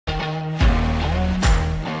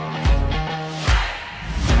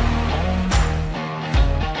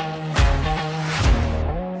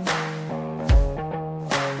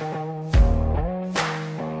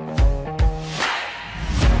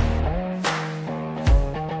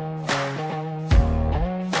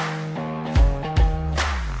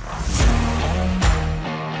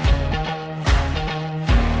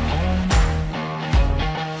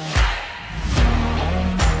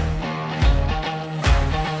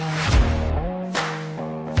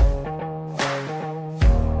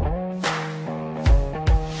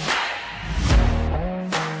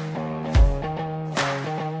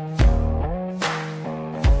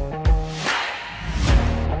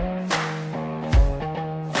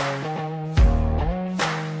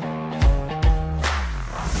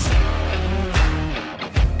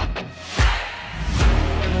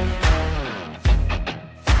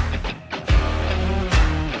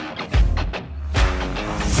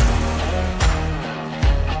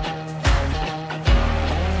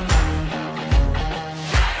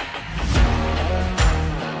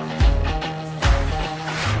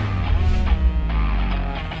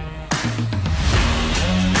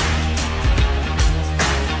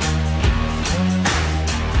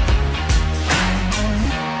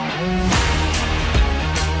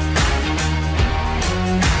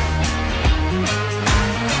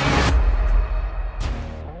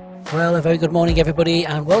very good morning everybody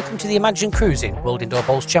and welcome to the Imagine Cruising World Indoor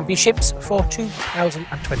Bowls Championships for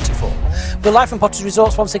 2024. We're live from Potters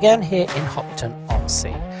Resorts once again here in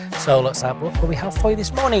Hopton-on-Sea. So let's have a look what we have for you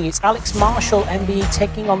this morning. It's Alex Marshall MBE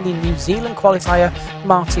taking on the New Zealand qualifier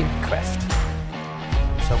Martin Kreft.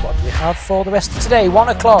 So what do we have for the rest of today? 1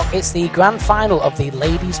 o'clock, it's the grand final of the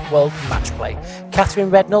Ladies World Match Play. Catherine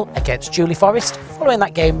Rednall against Julie Forrest. Following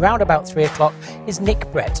that game, round about 3 o'clock, is Nick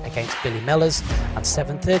Brett against Billy Mellors. And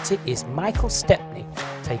 7:30 is Michael Stepney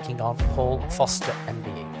taking on Paul Foster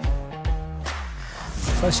MBE.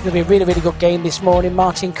 So this is going to be a really, really good game this morning.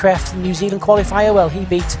 Martin Kreft, the New Zealand qualifier, well, he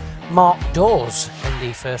beat Mark Dawes in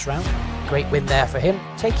the first round. Great win there for him,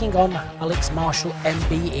 taking on Alex Marshall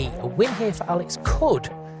MBE. A win here for Alex could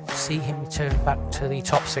see him return back to the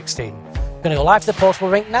top 16. We're going to go live to the portable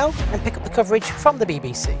rink now and pick up the coverage from the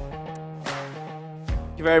BBC.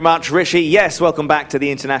 Thank you very much, Rishi. Yes, welcome back to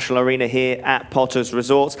the International Arena here at Potters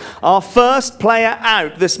Resorts. Our first player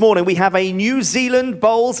out this morning, we have a New Zealand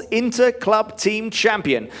Bowls Inter-Club Team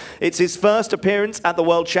Champion. It's his first appearance at the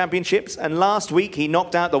World Championships, and last week he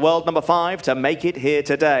knocked out the world number 5 to make it here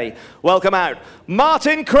today. Welcome out,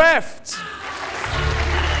 Martin Kreft.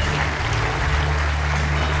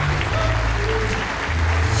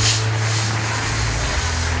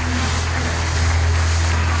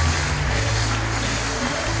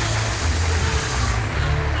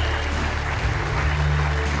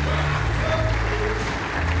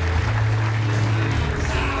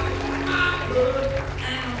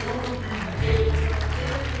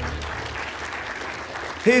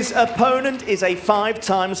 His opponent is a 5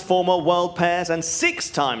 times former world pairs and 6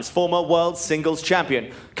 times former world singles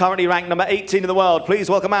champion. Currently ranked number 18 in the world. Please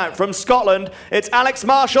welcome out from Scotland, it's Alex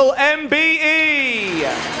Marshall MBE.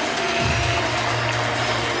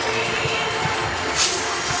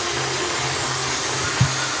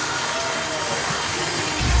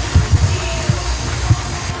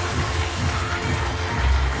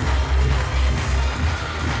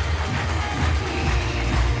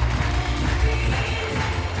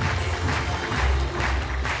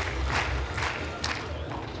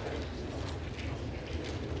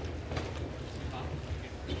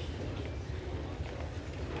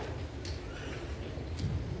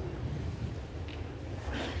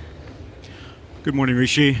 Good morning,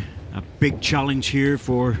 Rishi. A big challenge here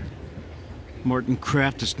for Martin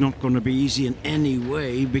Kreft. It's not going to be easy in any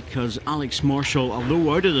way because Alex Marshall,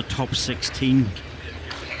 although out of the top 16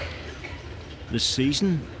 this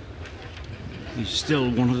season, he's still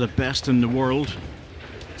one of the best in the world.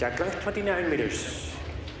 Jacko, 29 meters.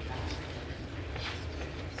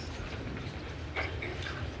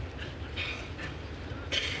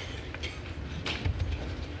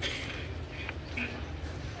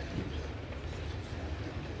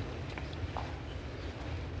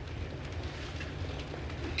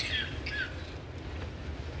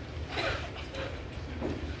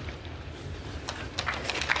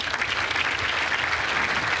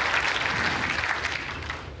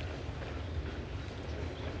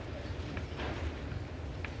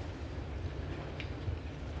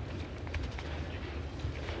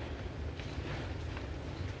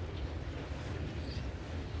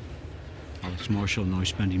 Alex Marshall now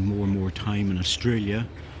spending more and more time in Australia,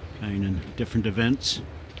 playing in different events.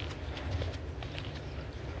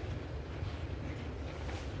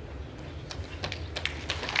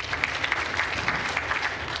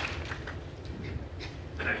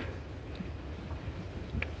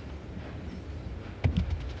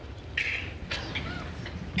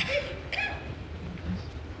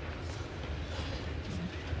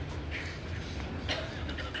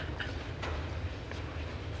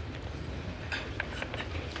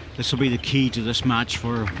 This will be the key to this match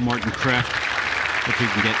for Martin Kreft, if he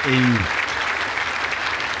can get in.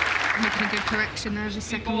 Making a good correction there, the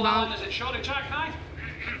second ball. Is it short of Jack high?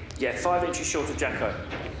 Yeah, 5 inches short of Jacko.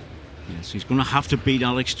 Yes, he's going to have to beat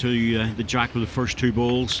Alex to the jack with the first 2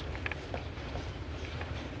 balls.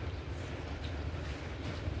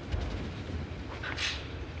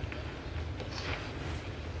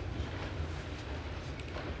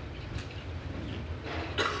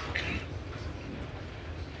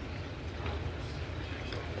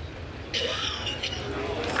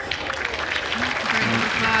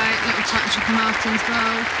 Martin as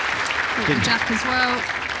well. Put Jack as well.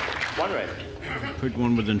 1 red. Put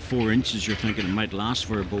one within 4 inches, you're thinking it might last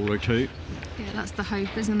for a ball or 2. Yeah, that's the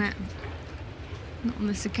hope, isn't it? Not on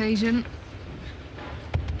this occasion.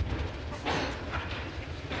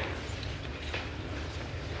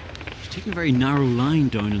 He's taking a very narrow line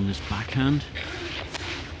down in this backhand.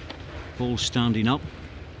 Ball standing up.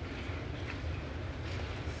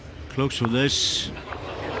 Close for this.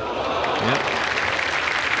 Yep.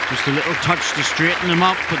 Just a little touch to straighten him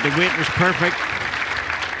up, but the weight was perfect.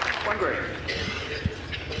 1 green.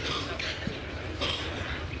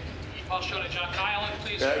 Well shot at Jack Island,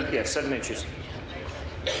 please. Yeah, 7 inches.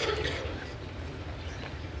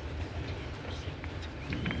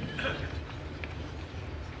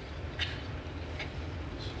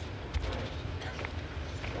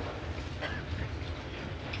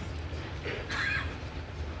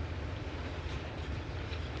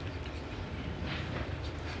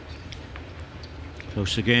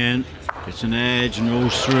 Close again, gets an edge and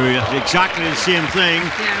rolls through. Exactly the same thing.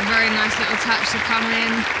 Yeah, very nice little touch to come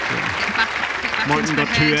in. Get back Martin into the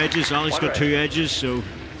got 2 head. edges, Alex got 2 edges, so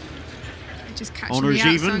Just catching honours the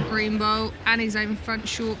outside even. green bolt and his own front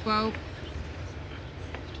short bolt.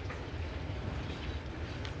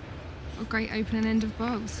 A great opening end of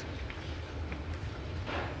bowls.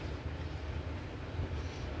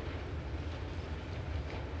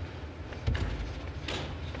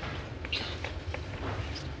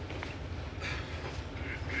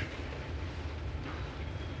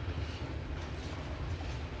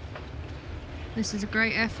 This is a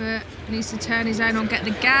great effort. Needs to turn his own on, get the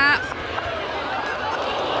gap.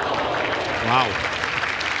 wow.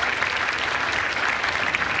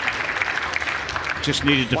 Just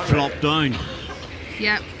needed to flop down.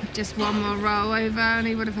 Yep, just one more roll over and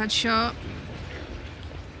he would have had shot.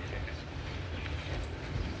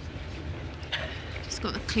 Just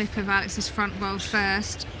got the clip of Alex's front bowl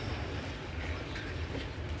first.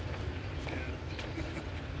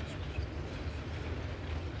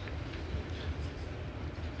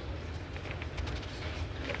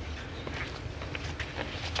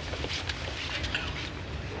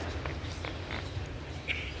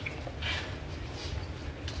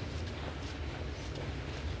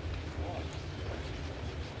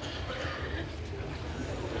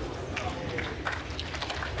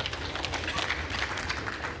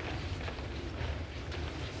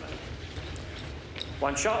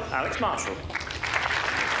 One shot, Alex Marshall.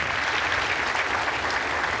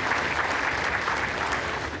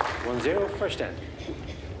 One zero, first end.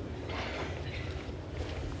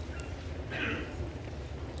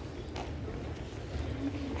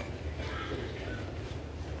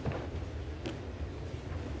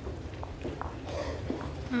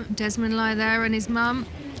 Desmond Lai there and his mum.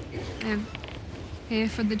 They're here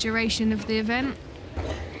for the duration of the event.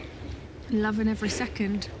 Loving every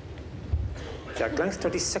second. Jack length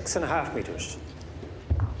 36.5 meters.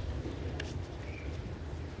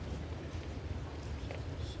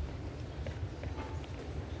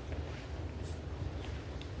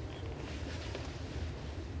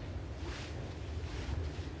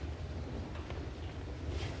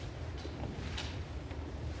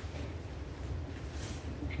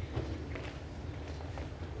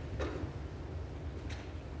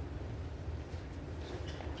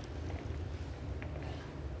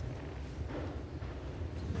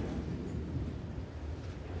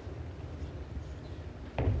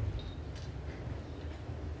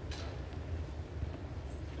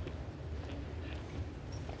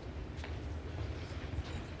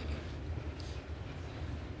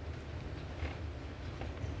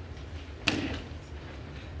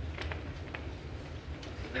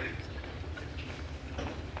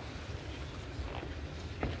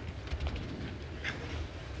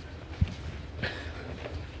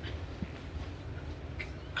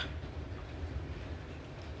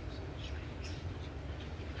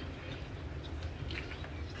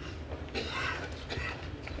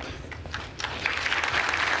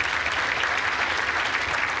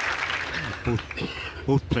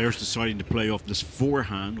 Both players deciding to play off this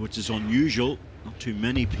forehand, which is unusual. Not too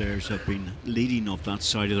many players have been leading off that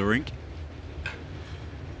side of the rink.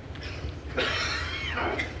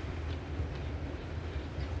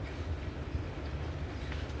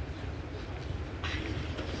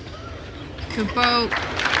 Good bolt.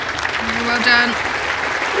 Very well done.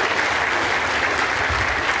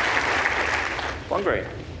 One green.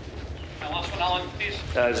 My last one, Alan, please.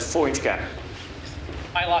 There's a 4-inch gap.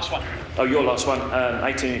 My last one. Oh, your last one,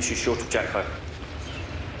 18 inches short of Jack high.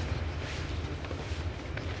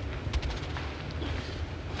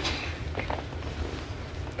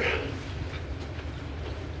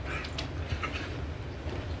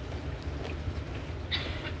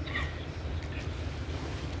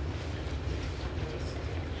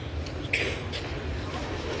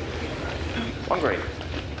 One green.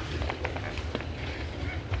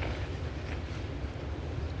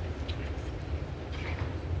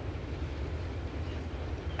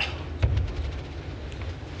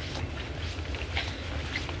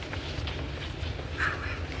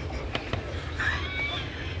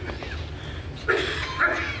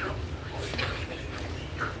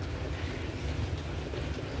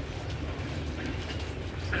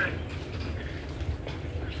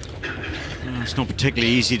 It's not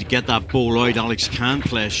particularly easy to get that ball out. Alex can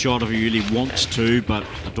play a shot if he really wants to, but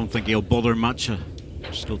I don't think he'll bother much. I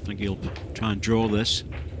still think he'll try and draw this.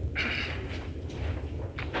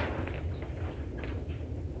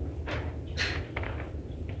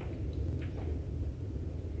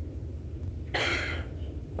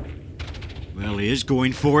 Well, he is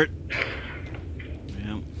going for it.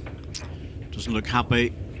 Yeah. Doesn't look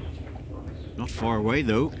happy. Not far away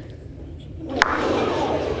though.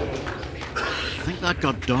 I think that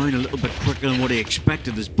got down a little bit quicker than what he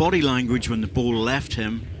expected. His body language when the ball left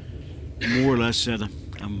him more or less said,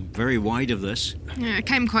 I'm very wide of this. Yeah, it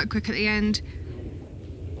came quite quick at the end.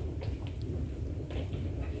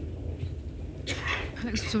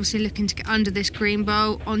 Alex was obviously looking to get under this green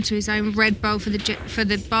bowl onto his own red bowl for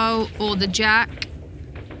the bowl or the jack.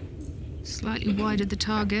 Slightly wide of the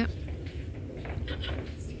target.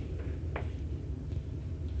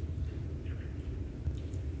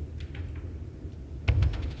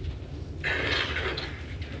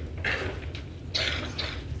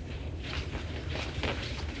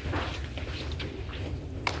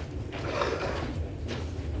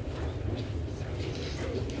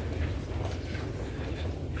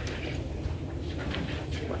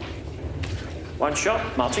 One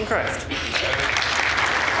shot, Martin Kreft.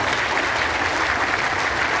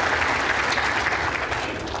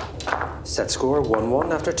 Set score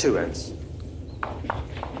 1-1 after 2 ends.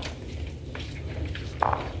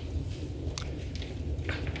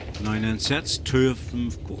 Nine end sets, 2 of them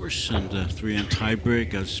of course, and a 3-end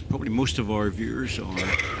tiebreak, as probably most of our viewers are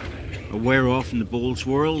aware of in the bowls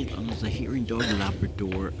world. And it's the Hearing Dog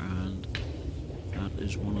Labrador, and that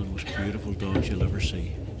is one of the most beautiful dogs you'll ever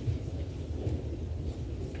see.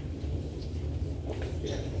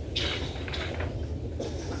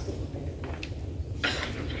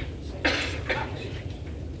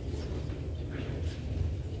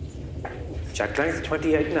 Jack length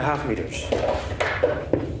 28.5 meters.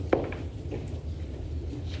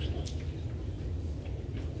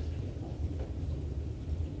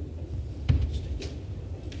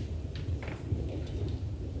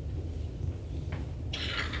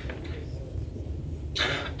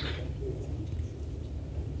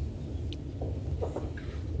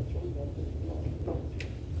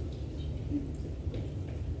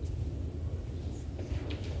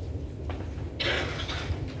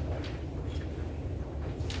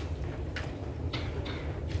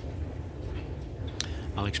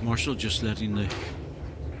 Alex Marshall just letting the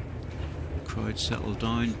crowd settle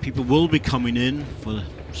down. People will be coming in for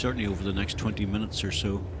certainly over the next 20 minutes or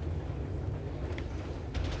so.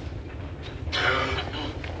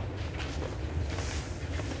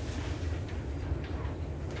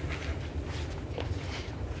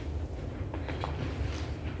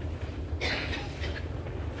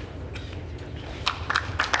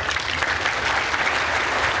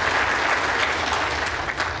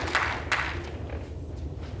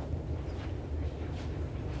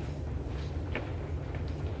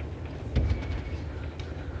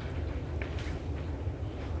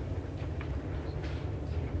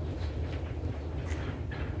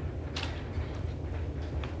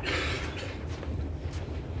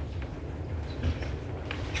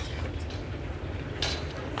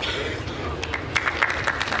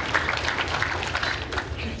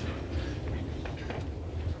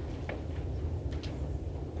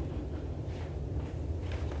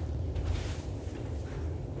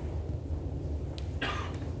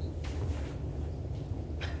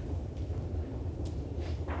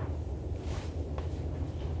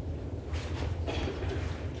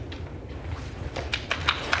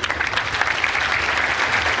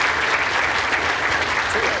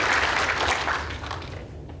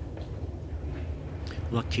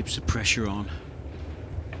 That keeps the pressure on.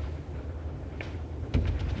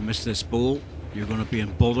 You miss this ball, you're going to be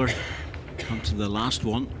in bother. Come to the last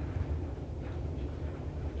one.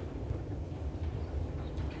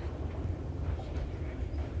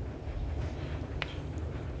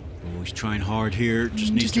 Oh, he's trying hard here,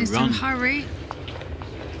 just needs to run. Hurry.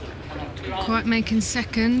 Quite making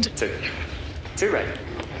second. Two red.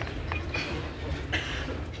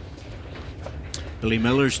 Billy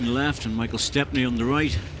Miller's on the left and Michael Stepney on the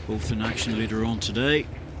right, both in action later on today.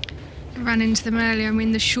 Ran into them earlier. I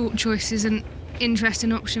mean, the short choice is an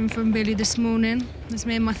interesting option from Billy this morning. There's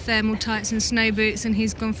me in my thermal tights and snow boots, and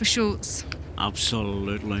he's gone for shorts.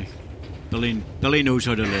 Absolutely. Billy knows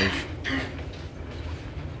how to live.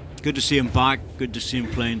 Good to see him back, good to see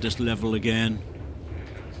him playing this level again.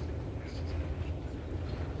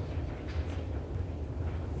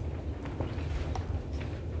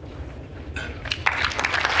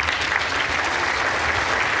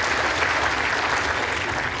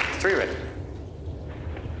 Three red.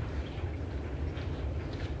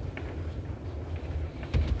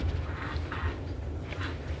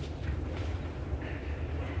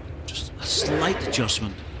 slight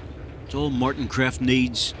adjustment. It's all Martin Kreft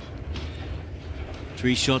needs.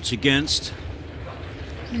 3 shots against.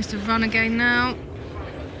 Needs to run again now.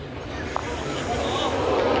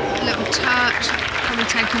 Little touch, probably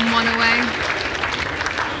taking 1 away.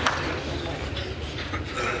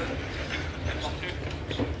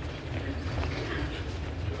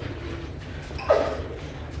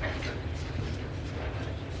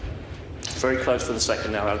 Very close for the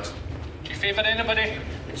second now, Alex. Do you favour anybody?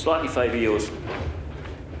 Slightly favour yours.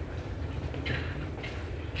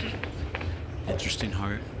 Interesting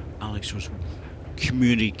how Alex was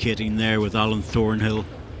communicating there with Alan Thornhill.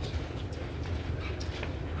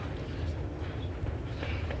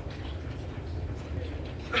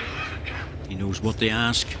 He knows what they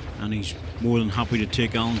ask, and he's more than happy to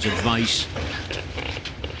take Alan's advice.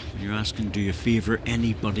 When you're asking, do you favour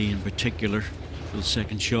anybody in particular for the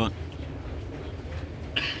second shot?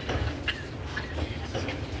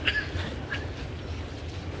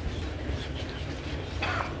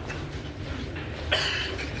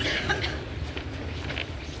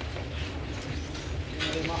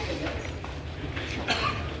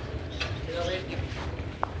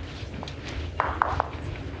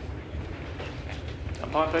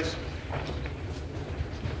 Umpire, please.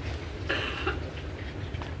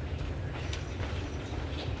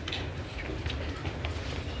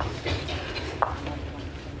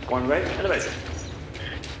 One red, elevation.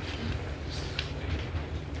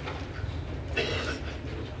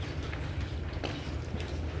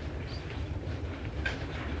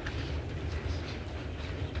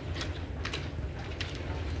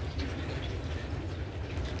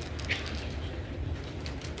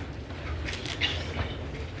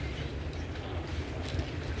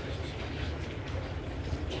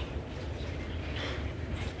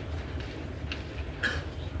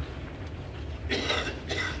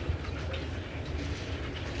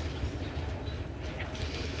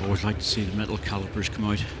 Always like to see the metal calipers come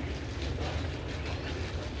out.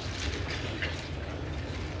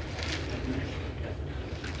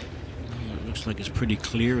 Well, it looks like it's pretty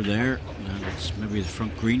clear there, and it's maybe the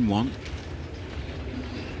front green one.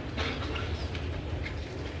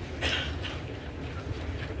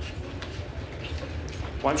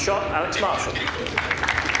 One shot, Alex Marshall.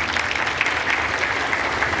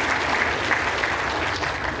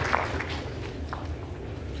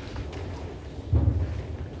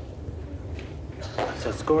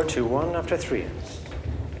 So score 2-1 after 3 ends.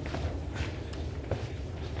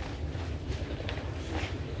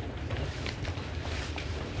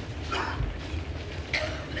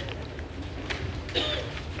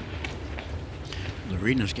 The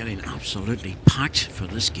arena's getting absolutely packed for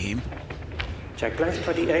this game. Check length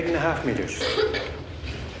 28.5 meters.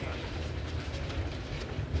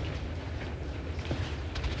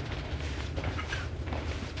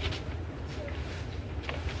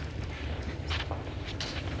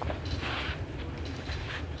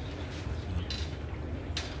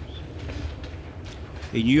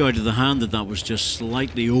 He knew out of the hand that that was just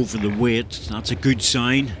slightly over the weight. That's a good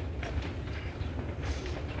sign.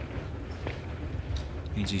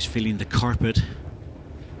 Means he's feeling the carpet.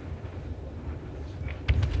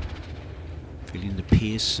 Feeling the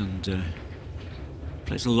pace, and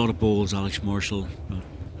plays a lot of balls, Alex Marshall. But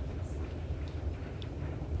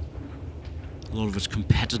a lot of it's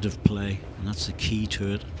competitive play, and that's the key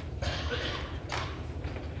to it.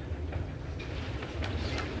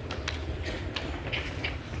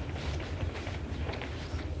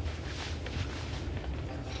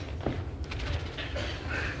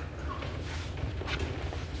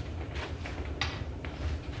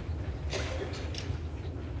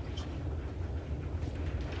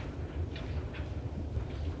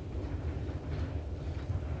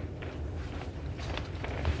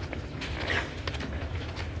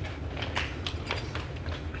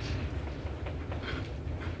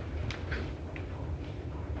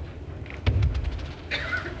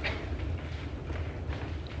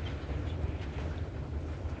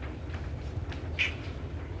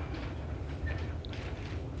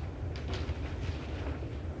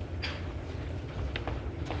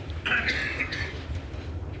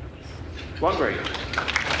 One green.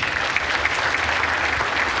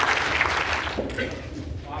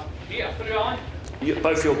 Here, through on.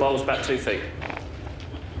 Both your bowls back 2 feet.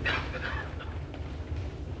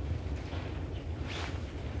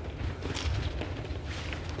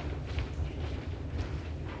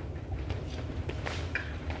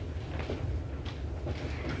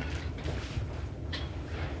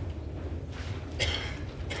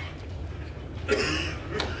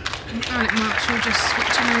 Alec Marshall just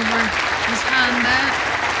switching over his hand there.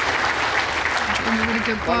 Doing a really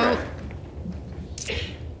good bowl.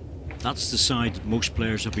 That's the side that most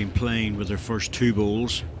players have been playing with their first 2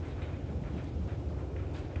 bowls.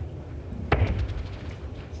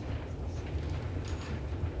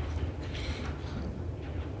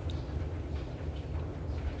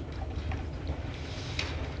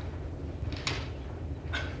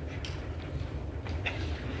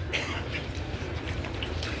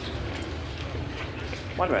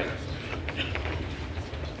 One right.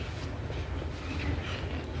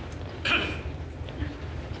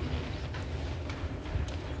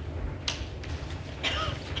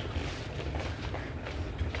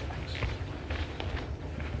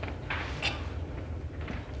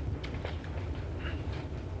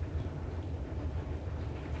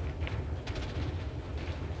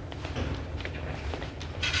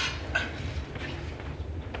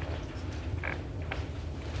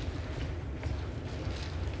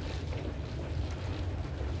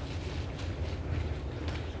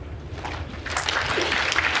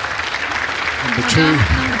 Number Well 2. done,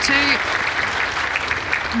 number 2.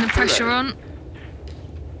 And the pressure on.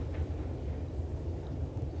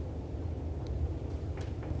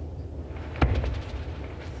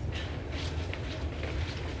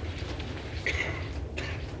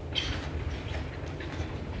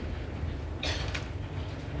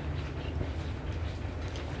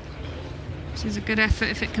 This is a good effort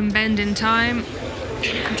if it can bend in time.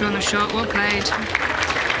 Drawn a shot, well played.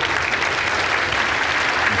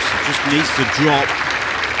 It just needs to drop.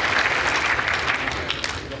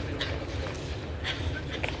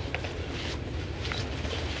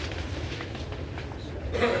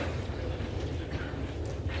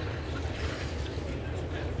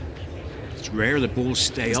 It's rare the balls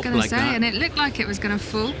stay up like that. And it looked like it was going to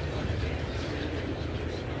fall.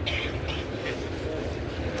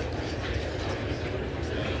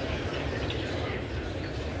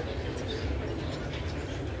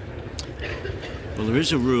 Well, there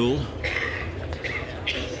is a rule,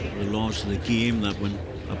 the laws of the game, that when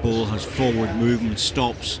a ball has forward movement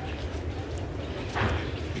stops,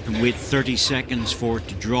 you can wait 30 seconds for it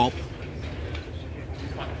to drop.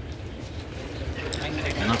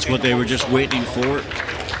 And that's what they were just waiting for.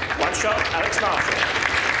 One shot, Alex Marshall.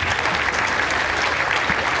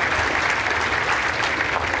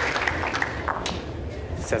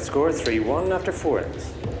 Set score 3-1 after 4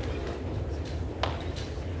 innings.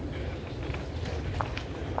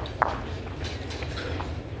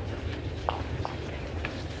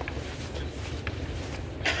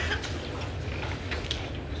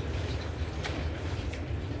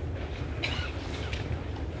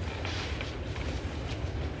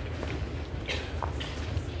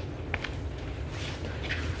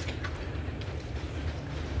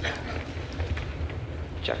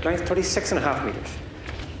 Jack length 36.5 meters.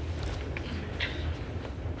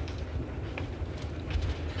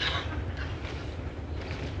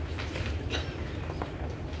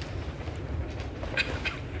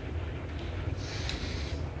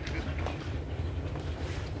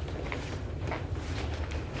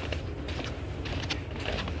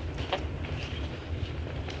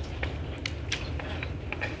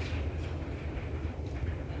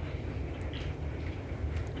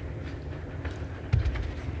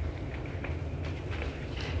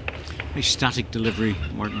 A static delivery,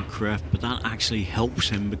 Martin Kreft, but that actually helps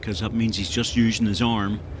him because that means he's just using his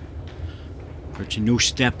arm. Virtually no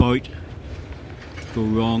step out, go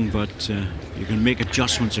wrong, but you can make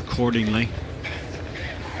adjustments accordingly.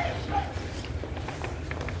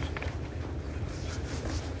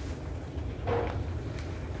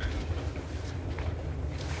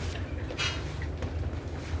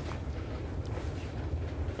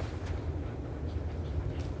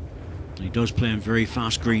 He does play on very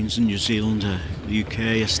fast greens in New Zealand. The UK,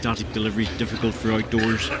 a static delivery is difficult for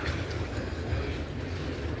outdoors.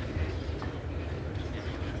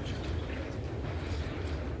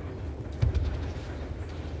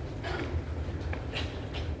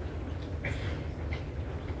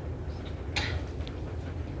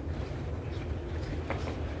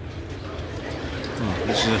 Oh,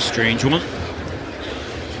 this is a strange one.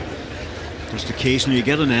 Just occasionally you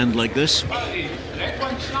get an end like this.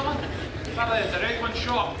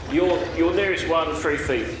 Your nearest one, 3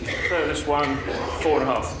 feet. Furthest one,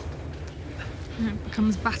 4.5. And it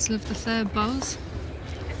becomes battle of the third bowls.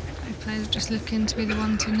 Both players just looking to be the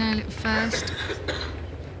one to nail it first.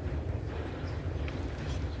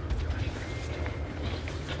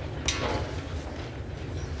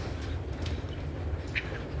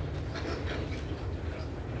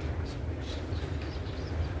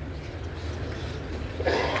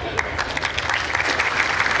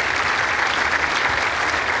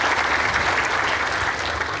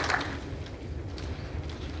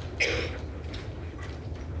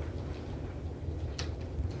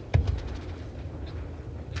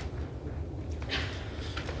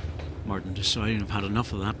 Martin deciding I've had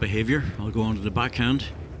enough of that behaviour. I'll go on to the backhand.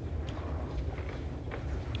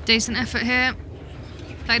 Decent effort here.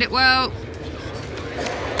 Played it well.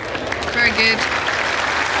 Very good.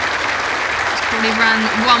 Just probably ran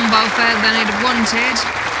one bowl further than he'd have wanted.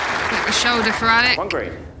 Bit of a shoulder for Alec. One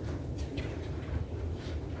green.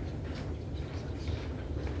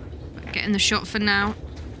 Getting the shot for now.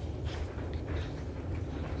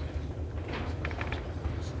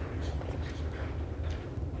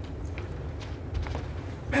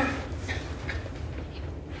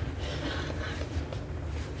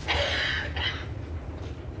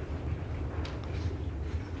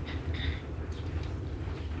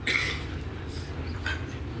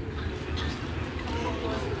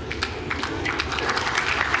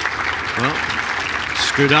 Well,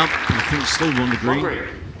 screwed up. I think still won the green.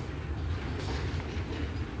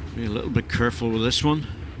 Be a little bit careful with this one.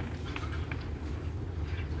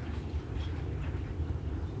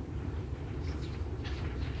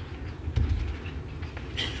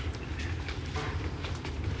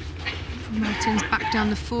 Martin's back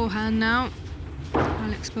down the forehand now.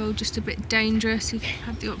 Alex Bowl just a bit dangerous. He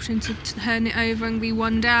had the option to turn it over and be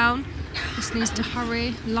one down. Just needs to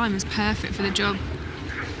hurry. Lima's perfect for the job.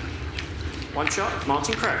 One shot,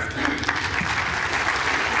 Martin Kreft.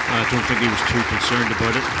 I don't think he was too concerned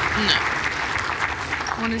about it.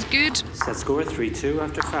 No. One is good. Set score 3-2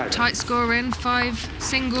 after 5. Tight score in, 5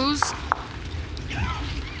 singles.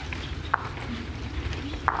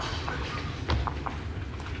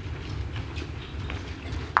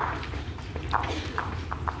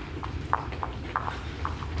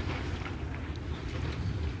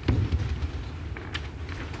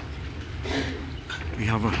 We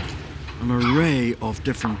have an array of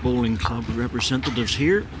different bowling club representatives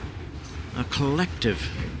here. A collective.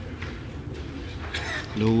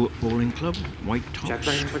 Low Bowling Club, white tops. Jack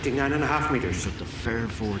line 29.5 metres. At the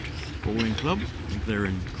Fairford Bowling Club. I think they're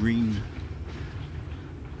in green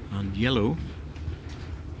and yellow.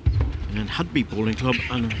 And then Hadby Bowling Club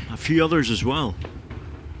and a few others as well.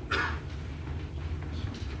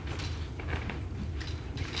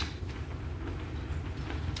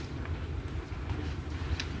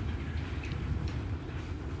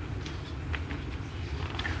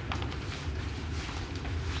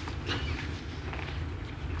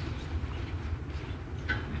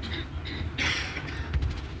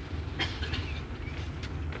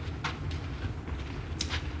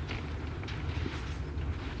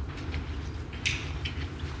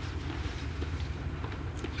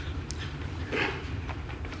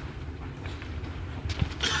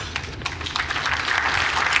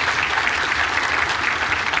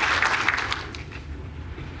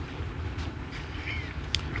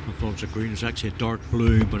 The green is actually a dark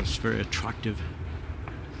blue, but it's very attractive.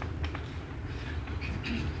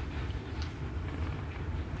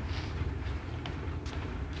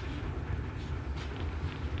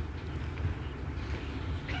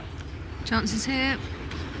 Chances here.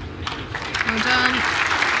 Well done.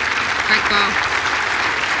 Great ball.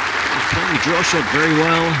 He's playing the draw shot very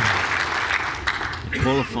well. The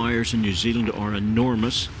qualifiers in New Zealand are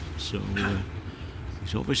enormous, so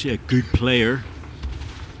he's obviously a good player.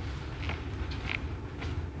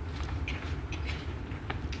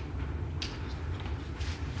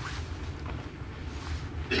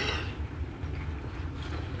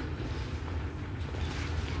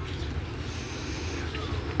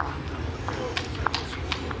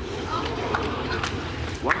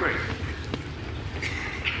 One green.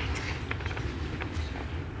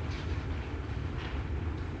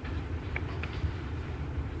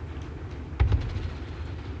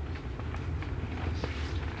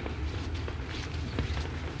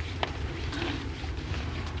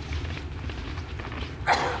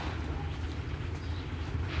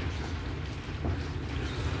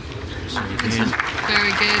 This is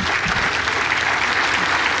very good.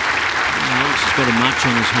 Alex has got a match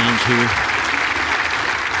on his hands here.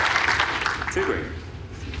 2 green.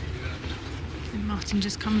 And Martin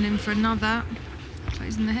just coming in for another.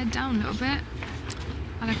 Closing the head down a little bit.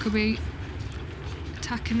 Alec could be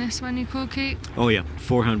attacking this when you Corky. Oh yeah,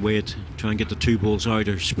 forehand weight. Try and get the 2 balls out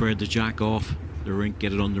or spread the jack off the rink,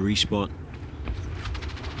 get it on the respot.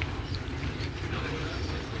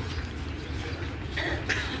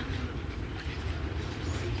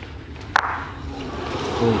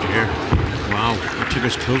 Oh dear. Wow, that took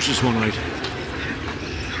his closest one out.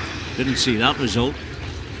 Didn't see that result.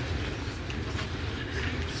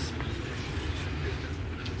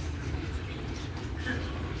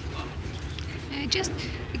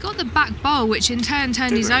 He got the back bowl, which in turn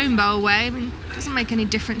turned his own bowl away. I mean, it doesn't make any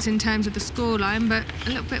difference in terms of the scoreline, but a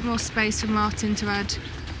little bit more space for Martin to add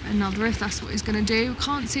Another if that's what he's going to do.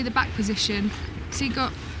 Can't see the back position. So he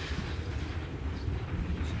got...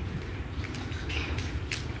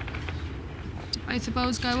 Did both the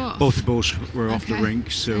bowls go off? Both the bowls were off the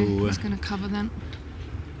rink, so he's going to cover then.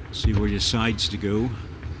 See where he decides to go.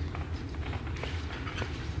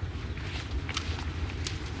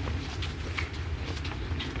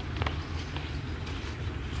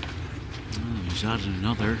 Oh, he's added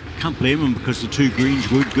another. Can't blame him because the two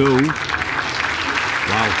greens would go.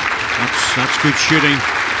 Wow, that's good shooting.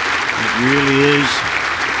 It really is.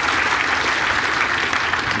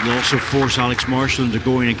 It'll also force Alex Marshall into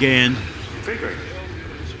going again.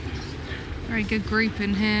 Very good group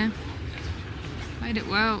in here. Played it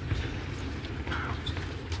well.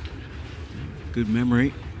 Good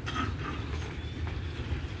memory.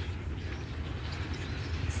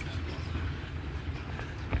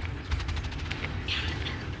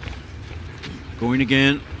 Going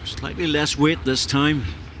again. Slightly less weight this time.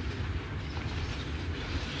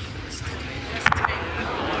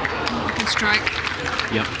 Good strike.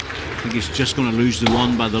 Yep. I think he's just going to lose the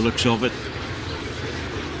one by the looks of it.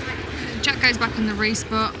 Jack goes back on the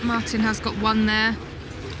respot. Martin has got one there.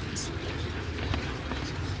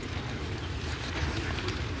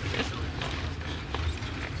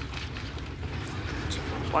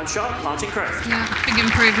 One shot, Martin Kreft. Yeah, big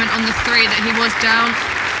improvement on the 3 that he was down.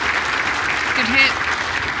 Good hit.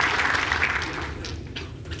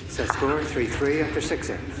 Set score 3-3 after 6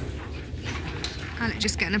 ends. Alec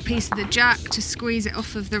just getting a piece of the jack to squeeze it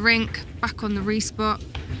off of the rink. Back on the respot.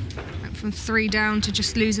 Went from 3 down to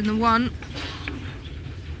just losing the 1.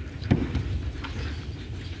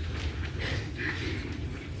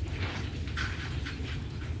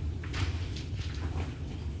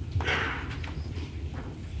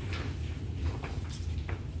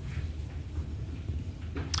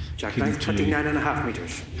 Jack length 29.5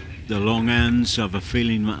 metres. The long ends. I have a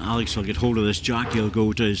feeling that Alex will get hold of this jack. He'll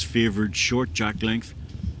go to his favoured short jack length.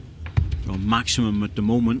 From maximum at the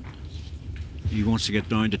moment. He wants to get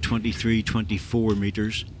down to 23, 24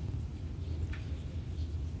 metres.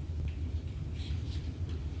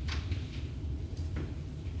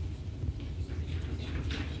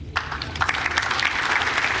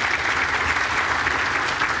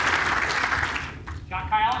 Jack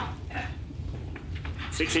Kyle.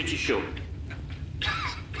 6 inches short.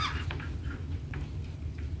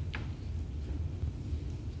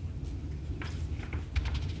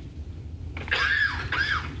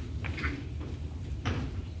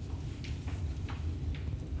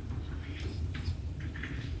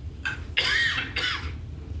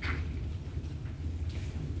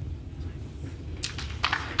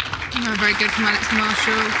 Oh, very good from Alex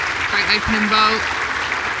Marshall. Great opening bowl.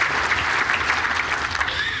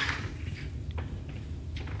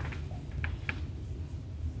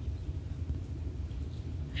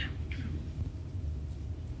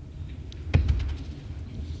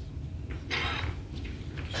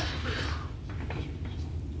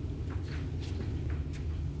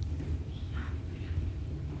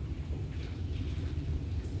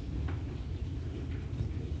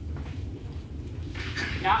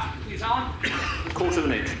 Yeah, he's on. 1/4 of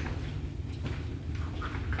an inch.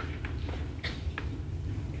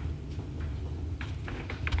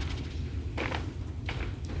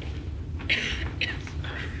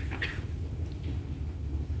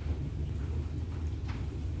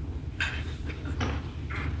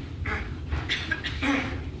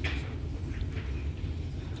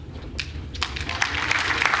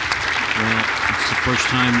 First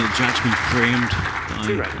time that Jack's been framed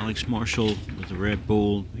by Alex Marshall with the red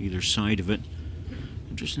bowl either side of it.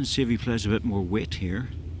 Interesting to see if he plays a bit more weight here.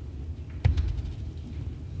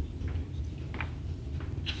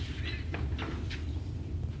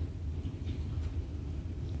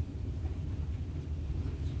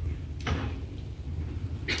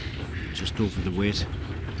 Just over the weight.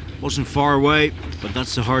 Wasn't far away, but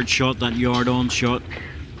that's the hard shot, that yard-on shot.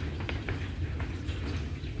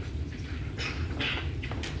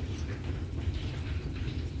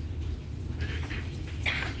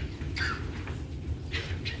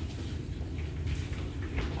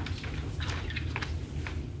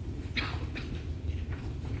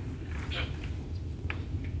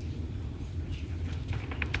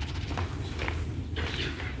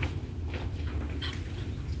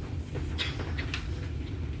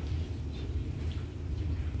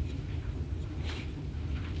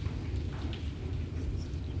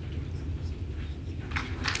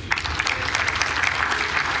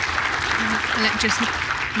 Just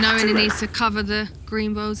knowing he needs to cover the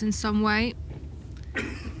green balls in some way.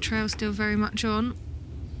 Trail still very much on.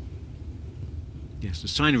 Yes, a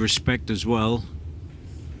sign of respect as well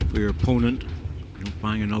for your opponent. Don't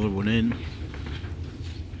bang another one in.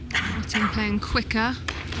 Martin playing quicker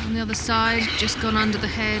on the other side, just gone under the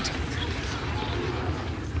head.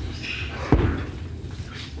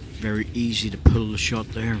 Very easy to pull the shot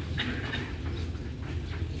there.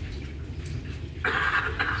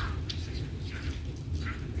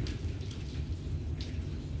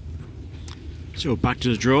 So back to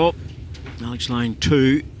the draw. Alex line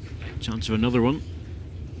 2. Chance of another one.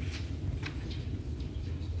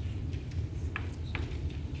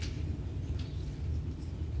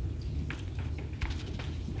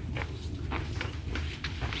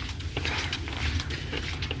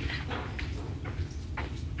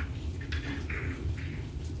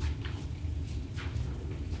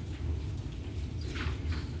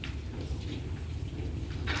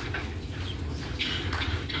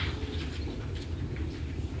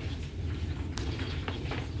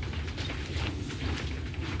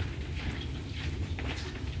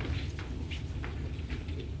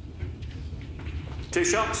 Two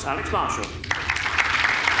shots, Alex Marshall.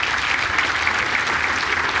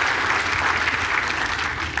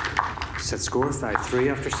 Set score 5-3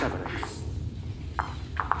 after 7.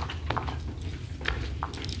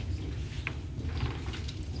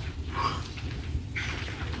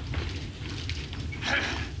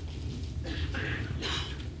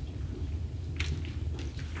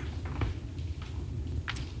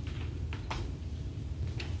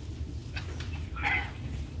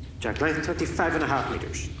 Jack length 25.5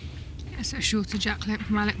 meters. Yes, a shorter jack length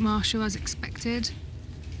from Alex Marshall as expected.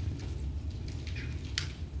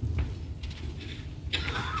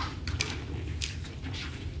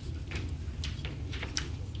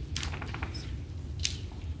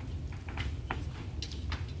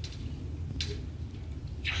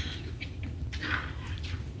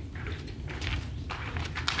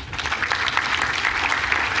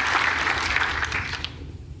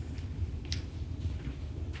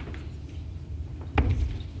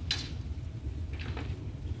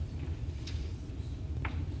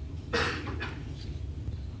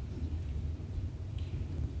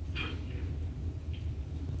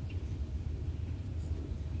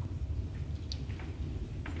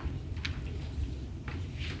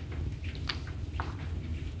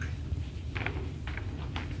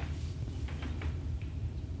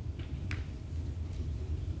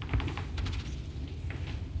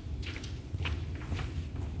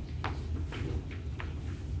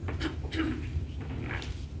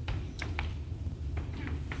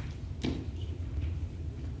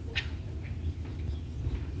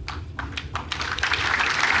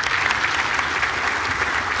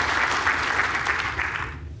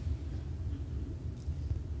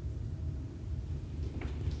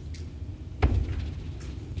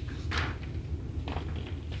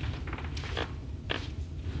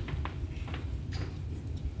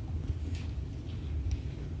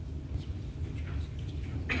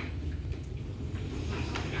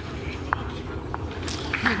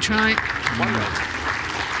 Good try.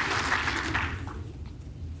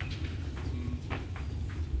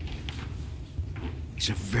 He's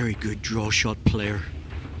a very good draw shot player.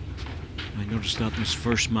 I noticed that in his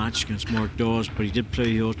first match against Mark Dawes, but he did play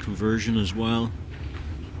the odd conversion as well.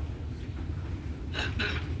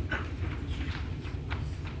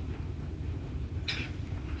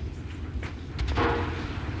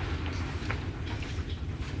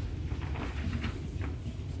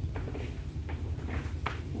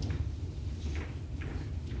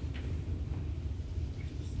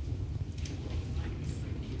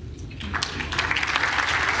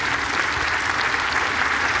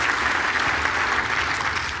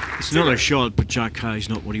 It's not a shot, but Jack High's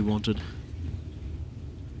not what he wanted.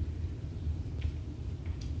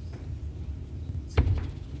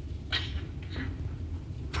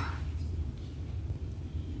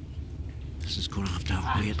 This is going to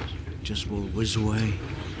have weight. Just will whiz away.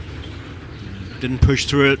 Didn't push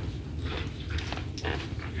through it.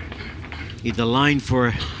 He had the line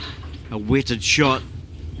for a weighted shot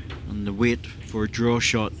and the weight for a draw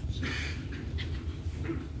shot.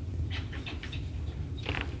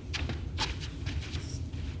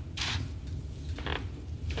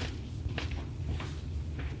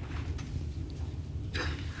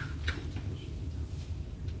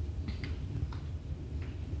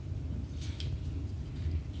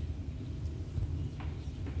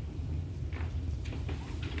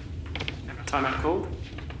 Timeout called.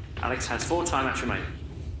 Alex has 4 timeouts remaining.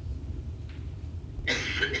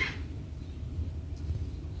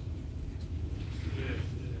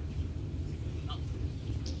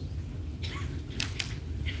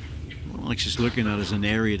 What Alex is looking at is an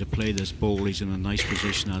area to play this ball. He's in a nice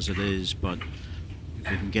position as it is, but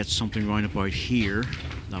if we can get something right about here,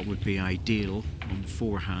 That would be ideal on the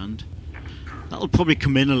forehand. That'll probably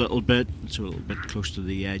come in a little bit, it's a little bit close to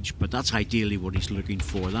the edge, but that's ideally what he's looking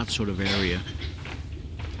for, that sort of area.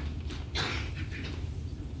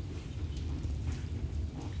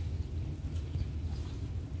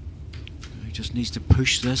 He just needs to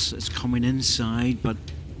push this. It's coming inside, but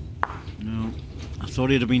no, I thought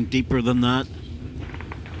he'd have been deeper than that.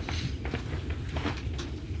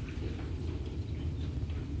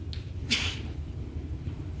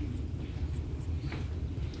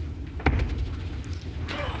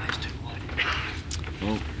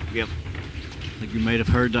 Yep, I think you might have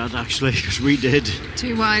heard that actually, because we did.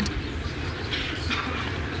 Too wide.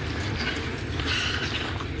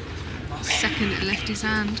 Second, it left his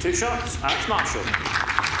hand. 2 shots, Alex Marshall. Well,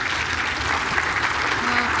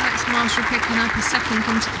 Alex Marshall picking up a second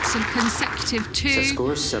consecutive 2. Set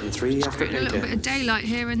score 7-3 after A little bit of daylight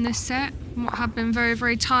here in this set. What had been very,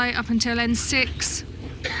 very tight up until N6.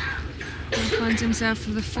 He finds himself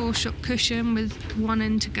with a 4-shot cushion with 1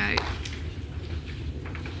 end to go.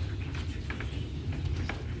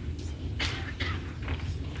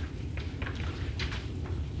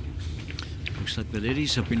 Looks like the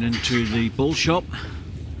ladies have been into the bull shop.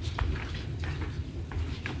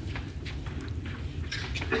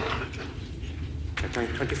 Check down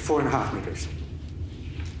 24.5 meters.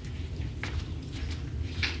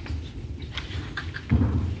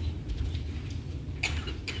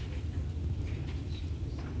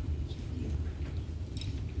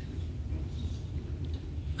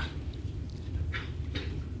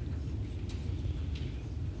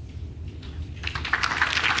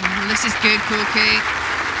 This is good, Corky.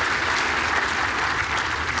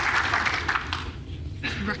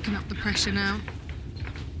 Racking up the pressure now.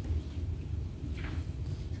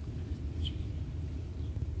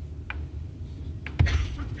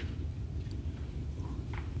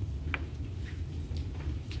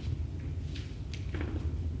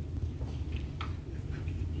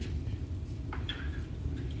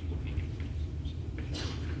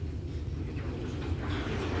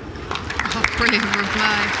 Oh, brilliant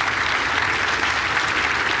reply.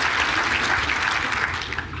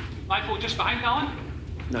 My ball just behind Alan.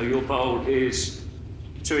 No, your bowl is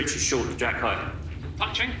 2 inches short of jack height.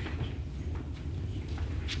 Touching.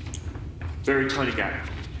 Very tiny gap.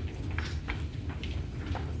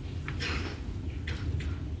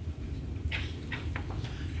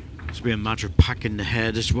 It's be a matter of packing the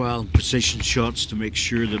head as well, precision shots to make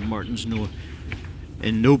sure that Martin's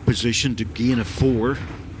in no position to gain a 4.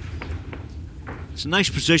 It's a nice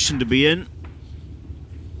position to be in.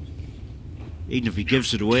 Even if he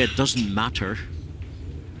gives it away, it doesn't matter.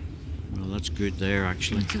 Well, that's good there,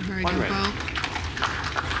 actually. It's a very good ball.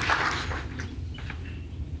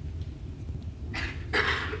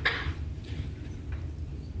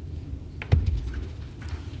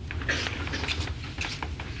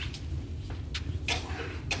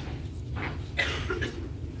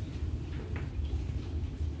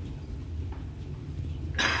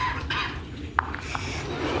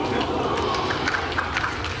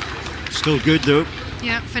 Still good though.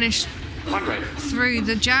 Yeah, finished through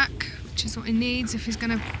the jack, which is what he needs if he's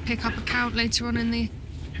going to pick up a count later on in the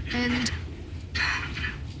end.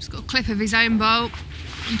 He's got a clip of his own bowl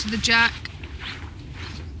onto the jack.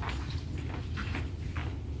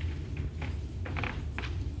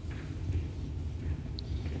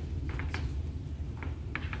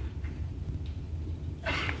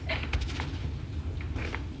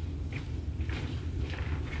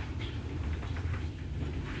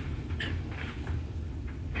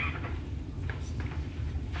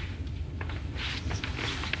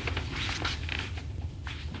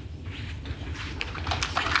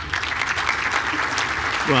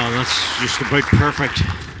 Well, that's just about perfect.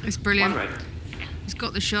 It's brilliant. He's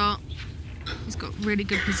got the shot. He's got really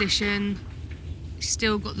good position. He's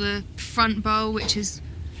still got the front bowl, which is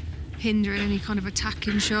hindering any kind of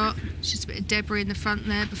attacking shot. It's just a bit of debris in the front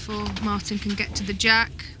there before Martin can get to the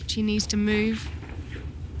jack, which he needs to move.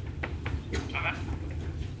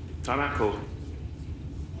 Time out call.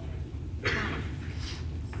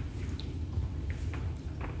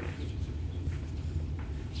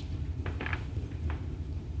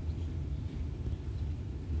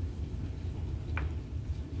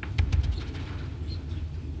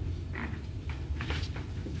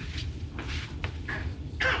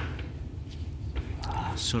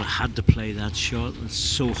 Sort of had to play that shot. It's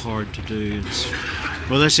so hard to do.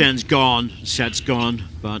 Well, this end's gone, set's gone,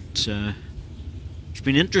 but it's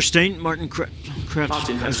been interesting. Martin Kreft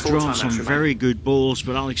has drawn some very good balls,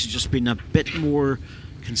 but Alex has just been a bit more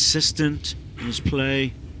consistent in his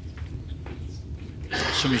play.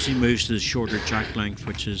 Sometimes he moves to the shorter jack length,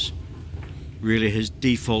 which is really his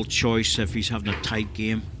default choice if he's having a tight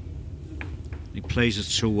game. He plays it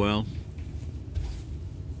so well.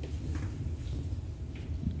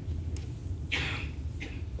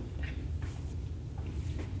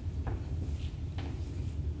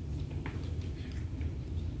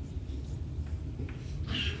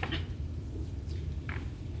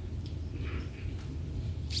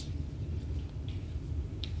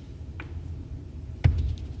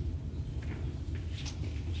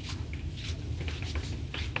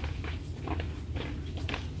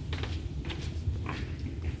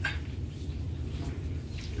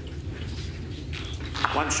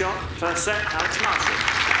 One shot, first set, Alex Marshall.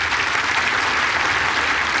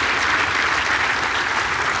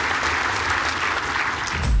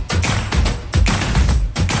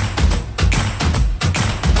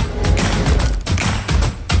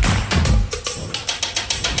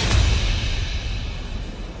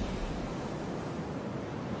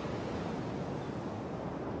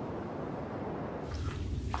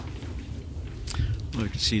 Well, I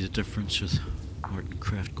can see the difference with Martin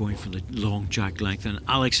Kreft going for the long jack length, and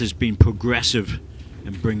Alex has been progressive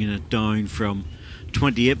in bringing it down from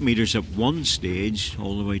 28 metres at one stage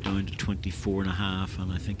all the way down to 24.5,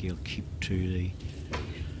 and I think he'll keep to the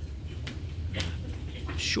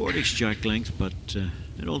shortish jack length, but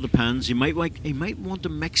it all depends. He might want to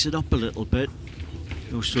mix it up a little bit,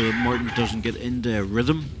 you know, so that Martin doesn't get into a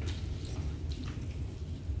rhythm.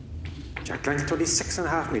 Jack length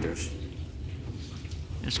 26.5 metres.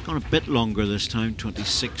 It's gone a bit longer this time,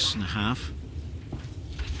 26.5.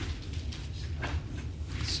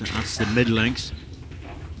 So that's the mid length.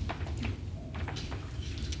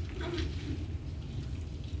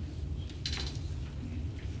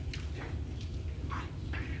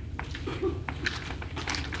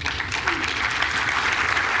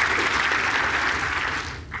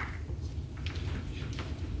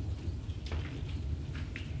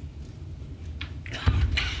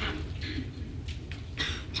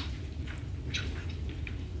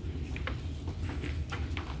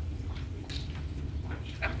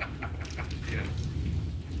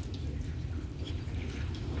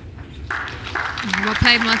 Well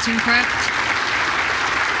played, Martin Kreft.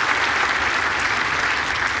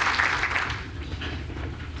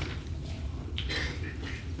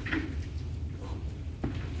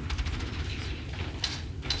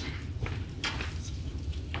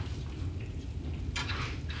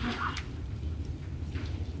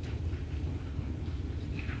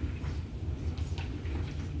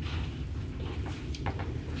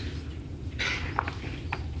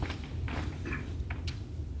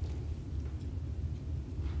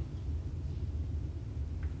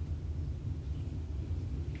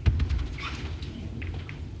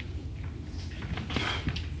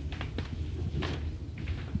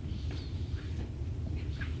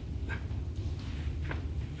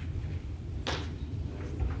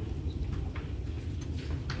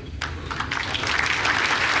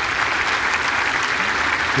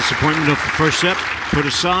 Disappointment of the first set, put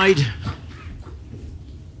aside.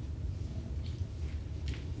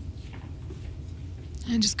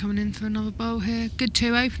 And just coming in for another bowl here. Good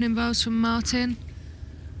two opening bowls from Martin.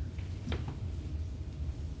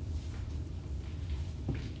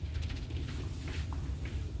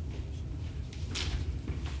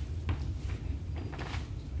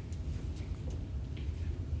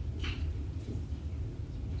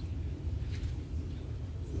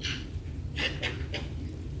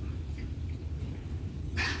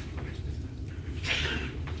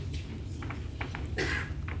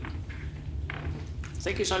 I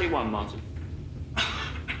think it's only one, Martin.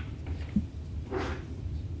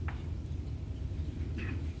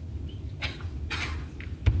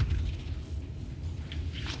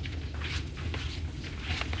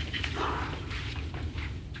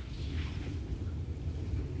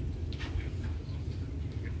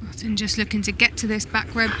 Martin just looking to get to this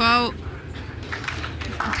back red bowl.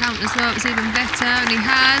 Count as well, it's even better, and he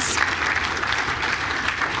has.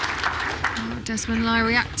 Oh, Desmond Lai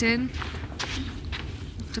reacting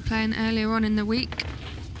after playing earlier on in the week.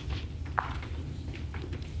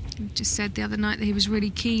 He just said the other night that he was really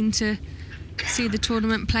keen to see the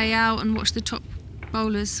tournament play out and watch the top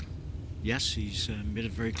bowlers. Yes, he's made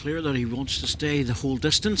it very clear that he wants to stay the whole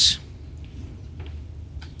distance.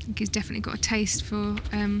 I think he's definitely got a taste for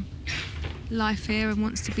life here and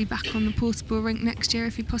wants to be back on the portable rink next year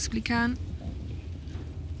if he possibly can.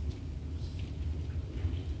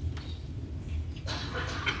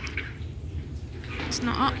 It's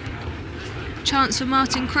not up. Chance for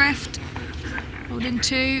Martin Kreft. Holding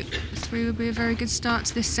 2. 3 would be a very good start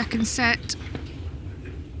to this second set.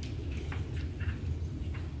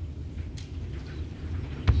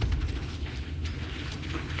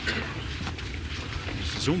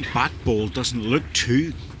 His own back ball doesn't look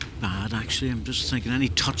too bad, actually. I'm just thinking any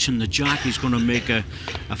touch in the jack, he's going to make a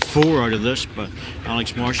 4 out of this, but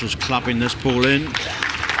Alex Marshall's clapping this ball in.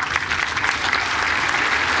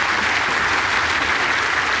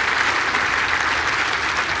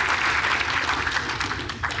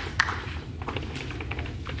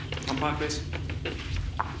 Umpire, please.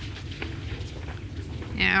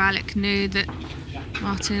 Yeah, Alec knew that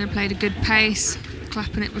Martin had played a good pace,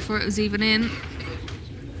 clapping it before it was even in.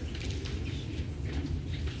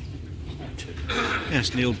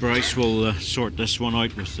 Yes, Neil Bryce will sort this one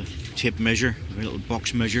out with the tape measure, a little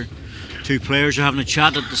box measure. Two players are having a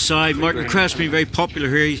chat at the side. Martin Kreft's been very popular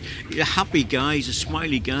here. He's a happy guy, he's a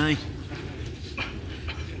smiley guy.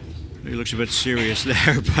 He looks a bit serious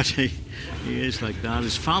there, but he is like that.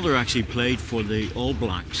 His father actually played for the All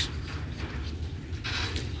Blacks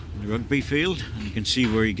in the rugby field, and you can see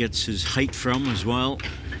where he gets his height from as well.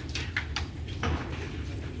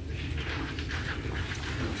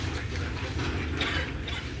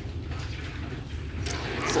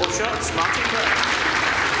 Four shots, Martin Kreft.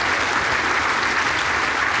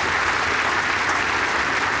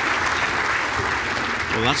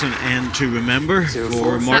 Well, that's an end to remember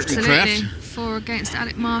for Martin Absolutely. Kreft. 4 against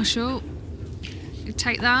Alec Marshall. You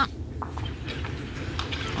take that.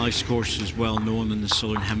 Alex, of course, is well known in the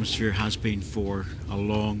Southern Hemisphere, has been for a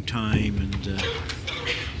long time, and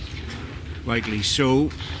rightly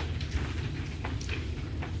so.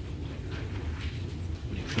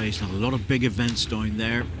 He plays in a lot of big events down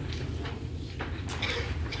there.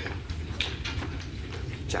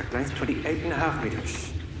 Jack length 28.5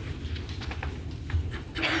 meters.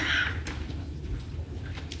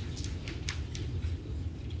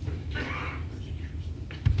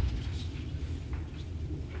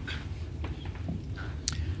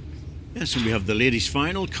 Yes, and we have the ladies'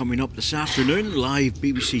 final coming up this afternoon, live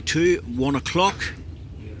BBC 2, 1 o'clock.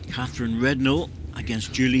 Catherine Redknapp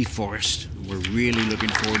against Julie Forrest. We're really looking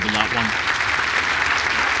forward to that one.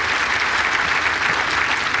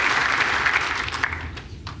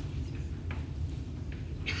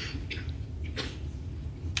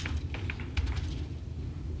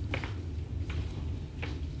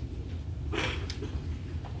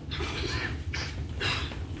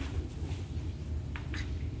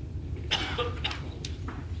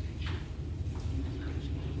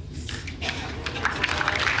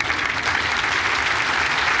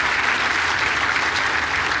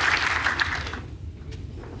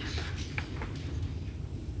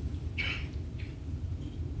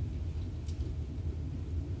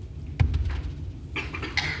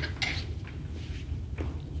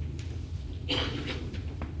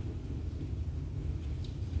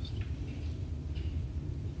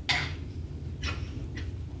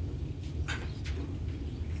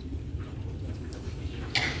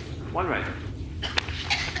 One right.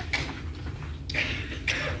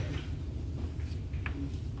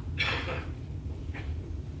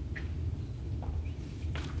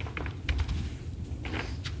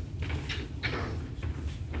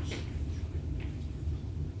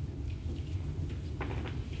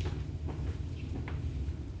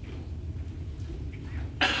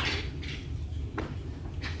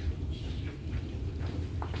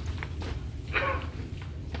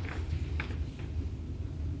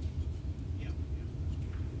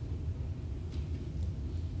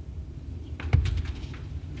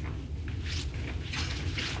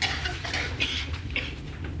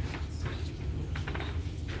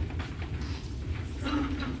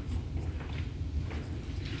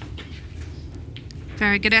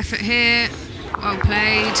 Very good effort here. Well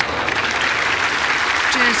played. Just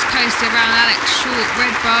coasted around Alex short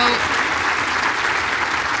red bolt.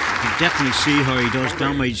 You can definitely see how he does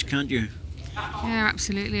damage, can't you? Yeah,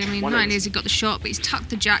 absolutely. I mean, not only has he got the shot, but he's tucked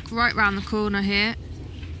the jack right round the corner here.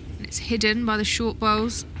 And it's hidden by the short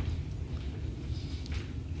bowls.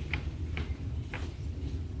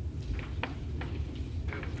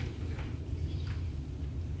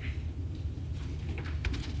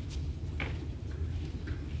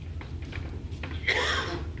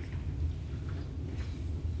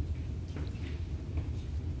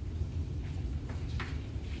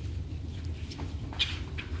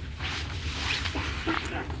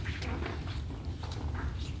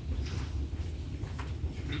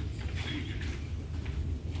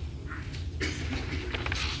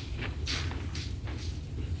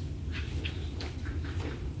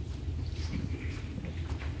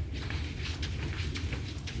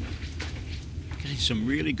 Some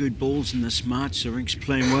really good bowls in this match. The rink's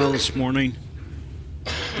playing well this morning.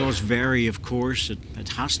 It does vary, of course. It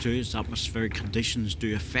has to. Its atmospheric conditions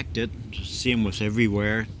do affect it. Same with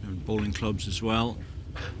everywhere, and bowling clubs as well.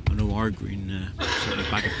 I know our green, certainly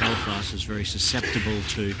back at Belfast, is very susceptible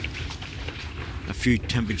to a few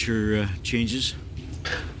temperature changes.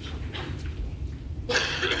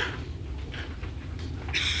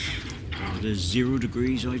 It is 0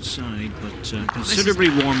 degrees outside, but considerably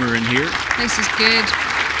warmer in here. This is good.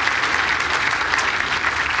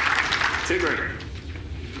 2 green.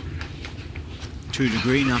 2 to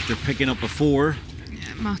green after picking up a 4.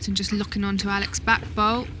 Yeah, Martin just looking onto Alex's back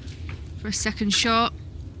bowl for a second shot.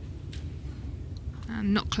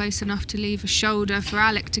 And not close enough to leave a shoulder for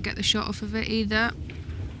Alec to get the shot off of it either.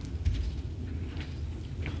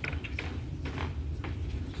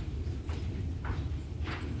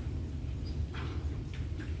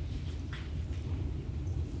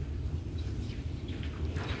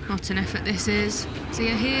 What an effort this is. See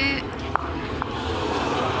you here.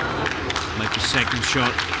 Like the second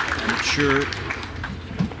shot, not sure.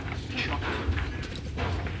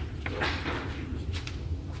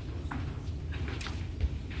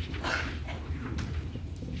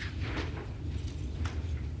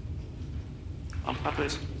 Umpire,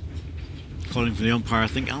 please. Calling for the umpire. I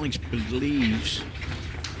think Alex believes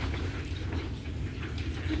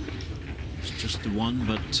it's just the one,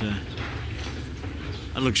 but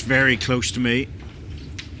that looks very close to me.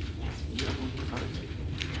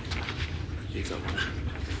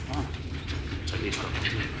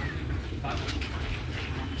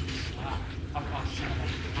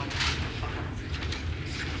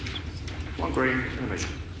 One green and a measure.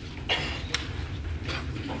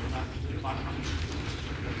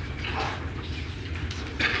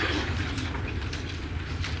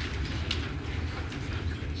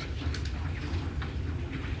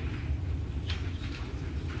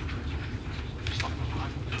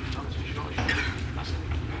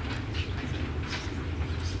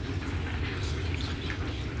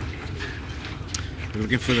 We're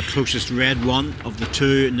looking for the closest red one of the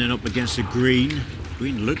two, and then up against the green.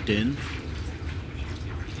 Green looked in.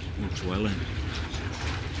 Looks well in.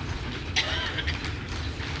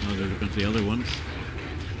 Now they're looking for the other one.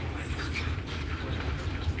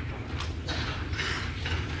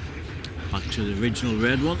 Back to the original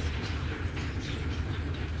red one.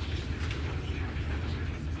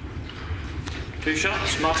 Two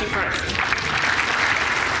shots, Martin Kreft.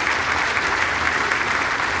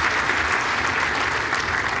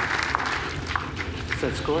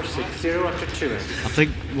 Set score 6-0 after 2 innings. I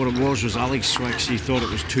think what it was Alex who actually thought it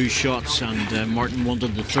was 2 shots, and Martin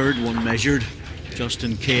wanted the third one measured just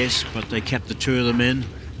in case, but they kept the 2 of them in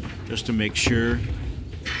just to make sure.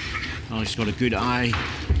 Alex got a good eye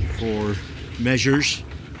for measures.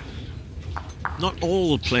 Not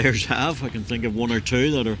all the players have. I can think of 1 or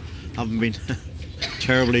 2 that haven't been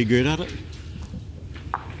terribly good at it.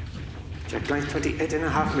 Check line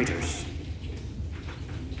 28.5 meters.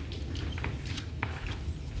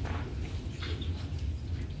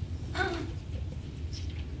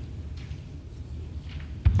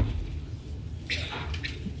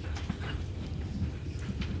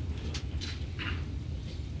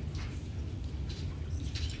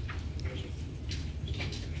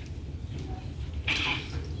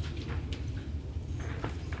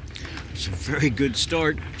 It's a very good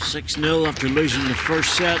start, 6-0 after losing the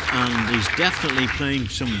first set, and he's definitely playing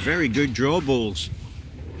some very good draw balls.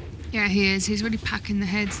 Yeah, he is. He's really packing the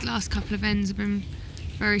heads. The last couple of ends have been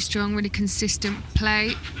very strong, really consistent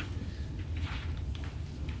play.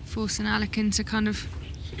 Forcing Alec into kind of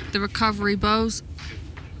the recovery bowls.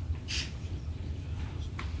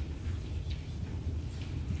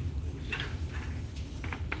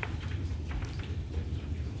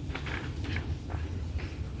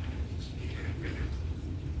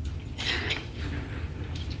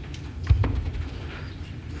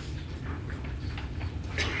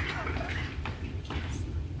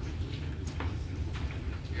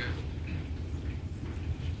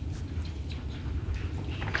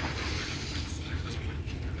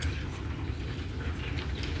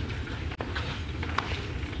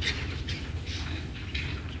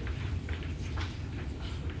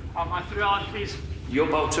 My 3 on, please. Your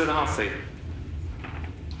bowl 2.5 feet.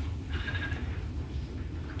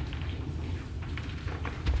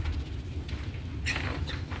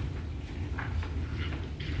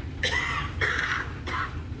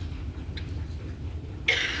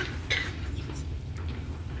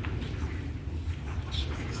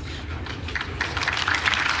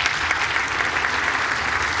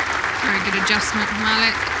 Very good adjustment from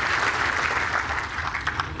Alec.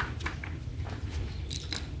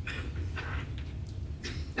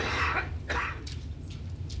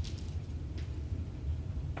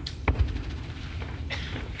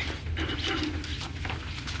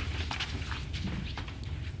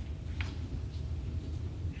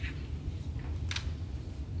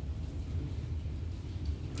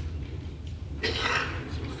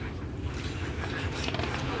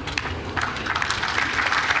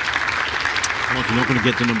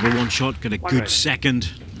 to get the #1 shot, get a good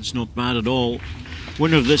second. It's not bad at all.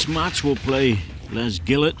 Winner of this match will play Les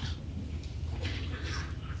Gillett,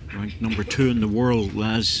 ranked #2 in the world.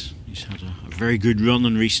 Les, he's had a very good run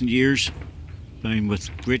in recent years, playing with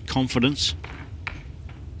great confidence.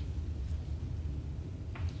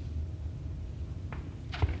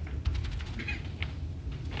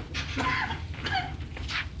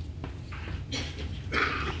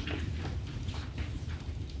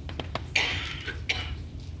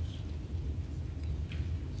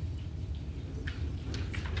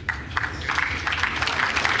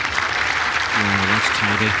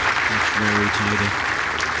 Very tidy.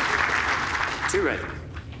 2 red.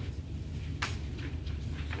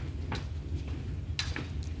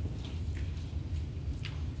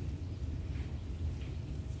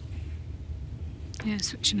 Yeah,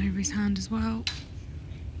 switching over his hand as well.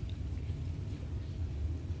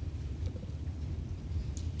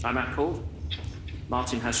 Timeout called.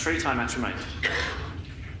 Martin has 3 timeouts remaining.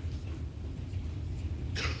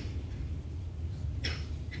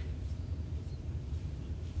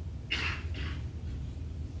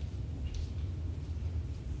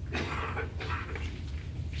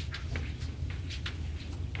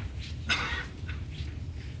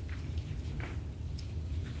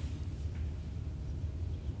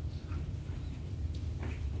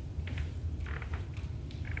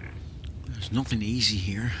 There's nothing easy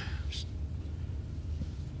here.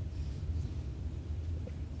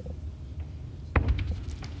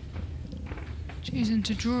 Choosing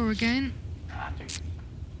to draw again.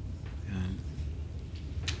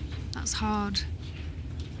 That's hard.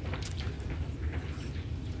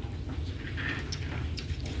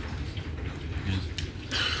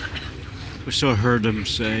 We saw heard him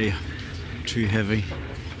say too heavy.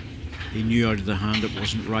 He knew out of the hand it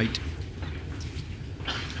wasn't right.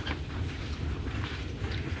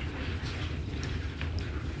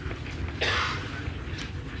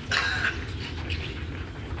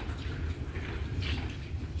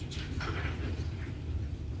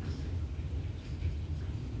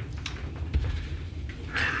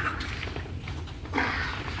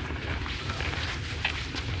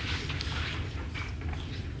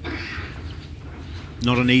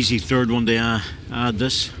 Not an easy third one to add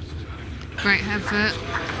this. Great effort.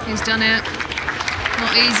 He's done it.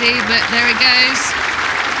 Not easy, but there he goes.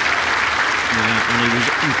 Yeah, and he was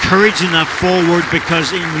encouraging that forward because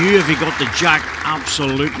he knew if he got the jack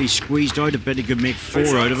absolutely squeezed out, I bet he could make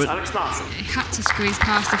 4 out of it. He had to squeeze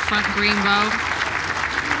past the front green bowl.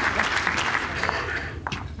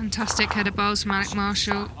 Fantastic header bowls from Alex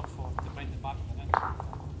Marshall.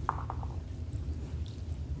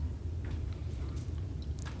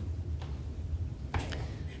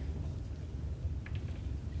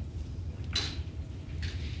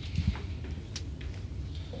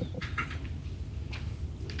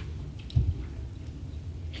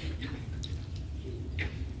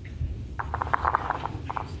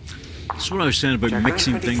 That's what I was saying about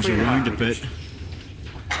mixing things around a bit.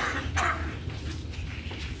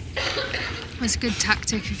 It's a good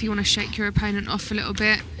tactic if you want to shake your opponent off a little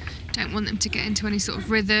bit. Don't want them to get into any sort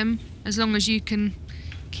of rhythm. As long as you can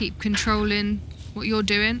keep controlling what you're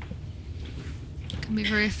doing, it can be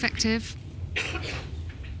very effective.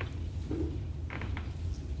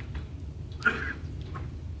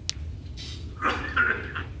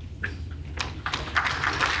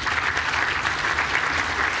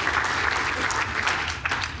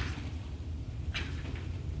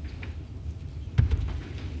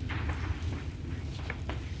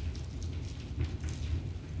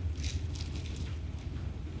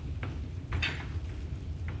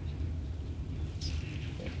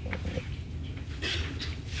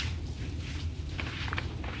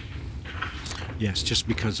 Yes, just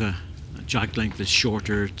because a jack length is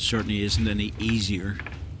shorter, it certainly isn't any easier.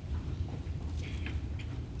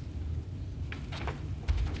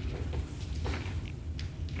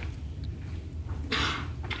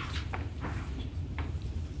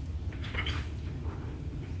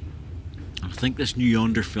 I think this new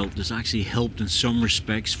underfelt has actually helped in some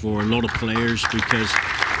respects for a lot of players because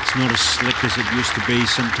it's not as slick as it used to be.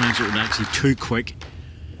 Sometimes it would actually too quick.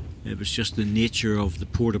 It was just the nature of the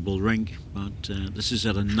portable rink, but this is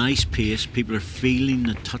at a nice pace. People are feeling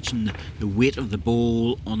and touching the weight of the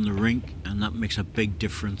ball on the rink, and that makes a big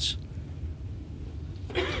difference.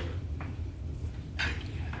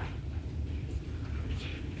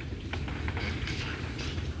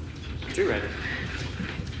 Two red.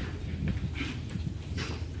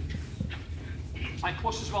 And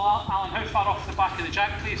close as well, Alan. How far off the back of the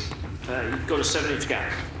jack, please? You've got a 7-inch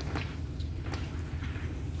gap.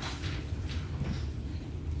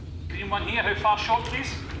 Green one here. How far short,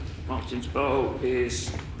 please? Martin's bow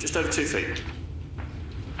is just over 2 feet.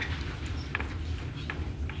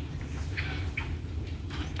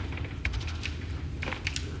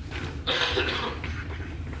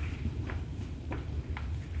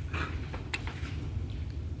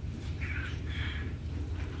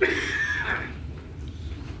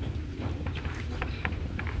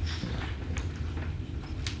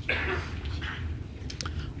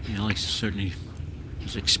 Alex certainly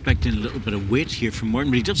was expecting a little bit of weight here from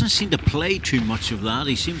Martin, but he doesn't seem to play too much of that.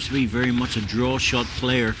 He seems to be very much a draw shot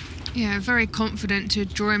player. Yeah, very confident to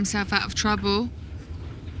draw himself out of trouble.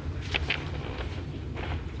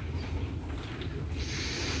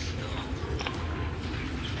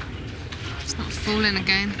 It's not falling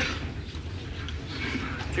again.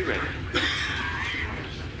 2 ready.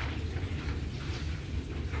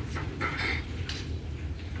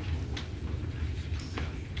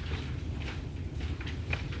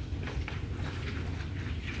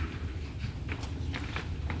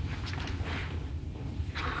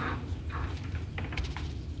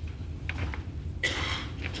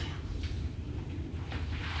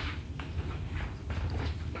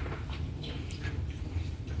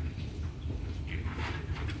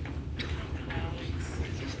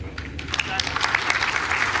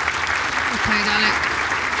 Okay, Alec.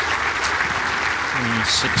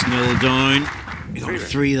 6-0 down. He got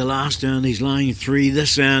 3 the last end, he's lying 3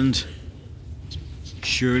 this end.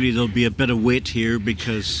 Surely there'll be a bit of weight here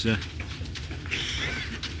because there's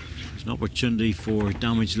an opportunity for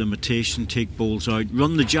damage limitation, take balls out,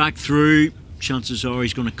 run the jack through. Chances are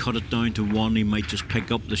he's going to cut it down to 1, he might just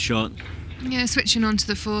pick up the shot. Yeah, switching on to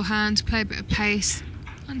the forehand, play a bit of pace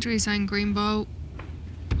under his own green ball.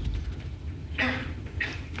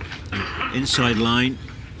 Inside line,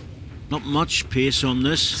 not much pace on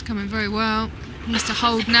this. It's coming very well. Needs to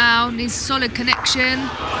hold now, needs solid connection.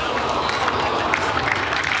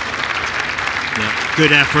 Yeah,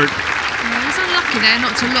 good effort. Yeah, he's unlucky there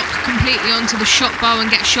not to lock completely onto the shot bow and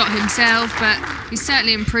get shot himself, but he's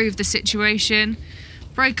certainly improved the situation.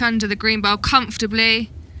 Broke under the green bowl comfortably.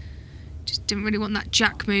 Just didn't really want that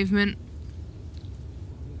jack movement.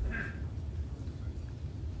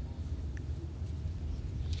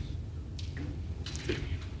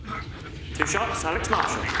 Two shots, Alex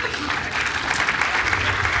Marshall.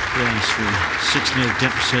 Yes, for a 6-0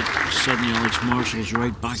 deficit. Suddenly Alex Marshall's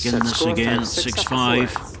right back in this again at 6-5.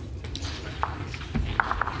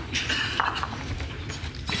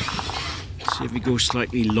 See if he goes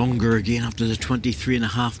slightly longer again after the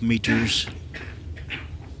 23.5 metres.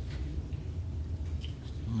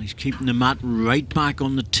 Well, he's keeping the mat right back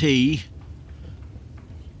on the tee.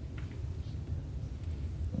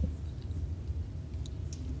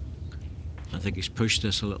 I think he's pushed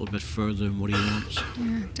this a little bit further than what he wants.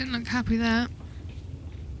 Yeah, didn't look happy there.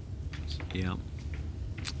 Yeah.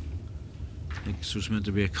 I think this was meant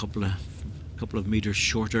to be a couple of metres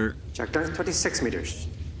shorter. Jack down 26 metres.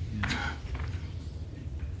 Yeah.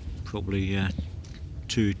 Probably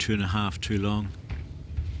 2.5 too long.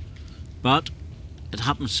 But it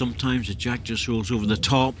happens sometimes. The jack just rolls over the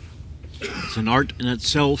top. It's an art in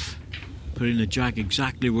itself, putting the jack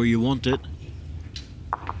exactly where you want it.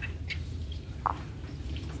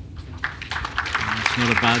 It's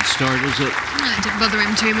not a bad start, is it? No, it didn't bother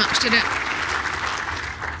him too much, did it?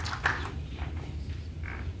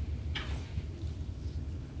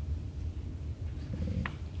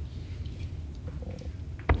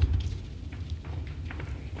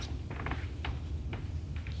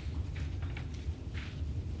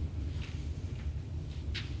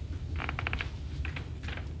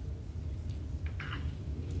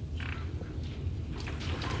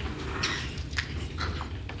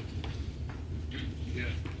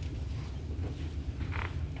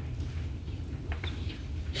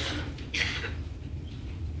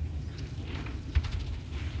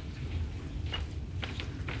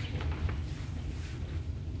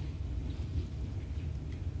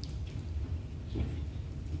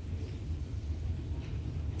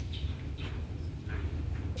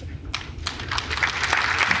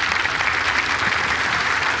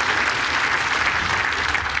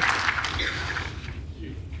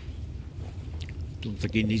 Don't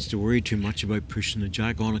think he needs to worry too much about pushing the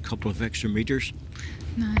jack on a couple of extra metres.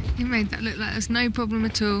 No, he made that look like there's no problem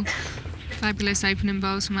at all. Fabulous opening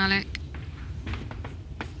bowls from Alec.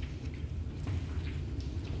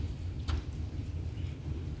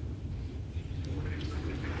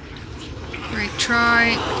 Great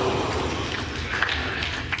try.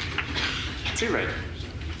 2 red.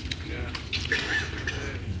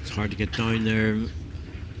 It's hard to get down there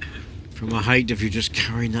from a height if you're just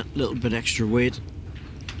carrying that little bit extra weight.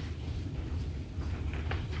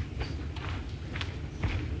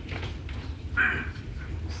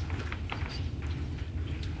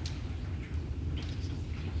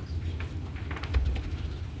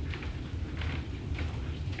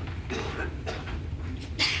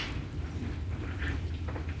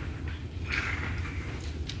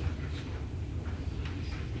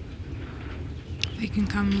 He can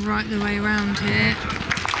come right the way around here.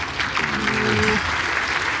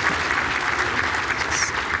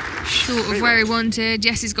 Short of where he wanted.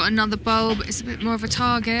 Yes, he's got another bowl, but it's a bit more of a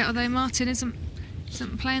target, although Martin isn't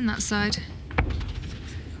playing that side.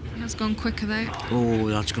 That's gone quicker though. Oh,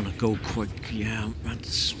 that's going to go quick. Yeah,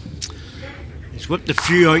 he's whipped a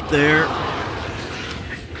few out there.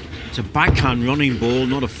 It's a backhand running ball,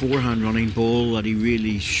 not a forehand running ball that he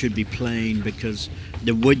really should be playing, because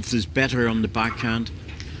the width is better on the backhand.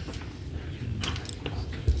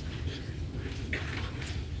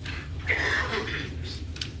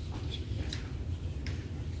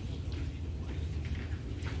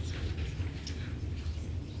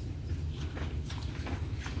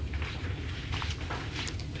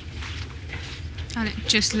 Alec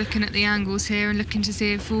just looking at the angles here and looking to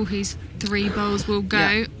see if all his 3 bowls will go.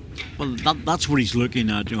 Yeah. Well, that's what he's looking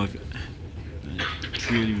at. You know, if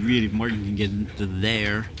really Martin can get into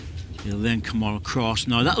there, he'll then come on across.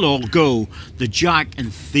 Now that'll all go. The jack, in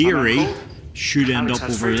theory, should end up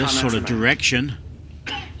over this sort of direction.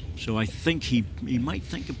 So I think he might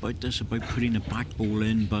think about this, about putting a back bowl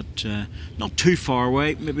in, but not too far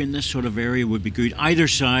away. Maybe in this sort of area would be good. Either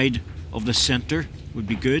side of the centre would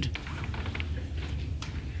be good.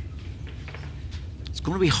 It's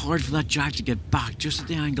going to be hard for that jack to get back just at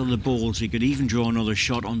the angle of the ball, so he could even draw another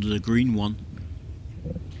shot onto the green one.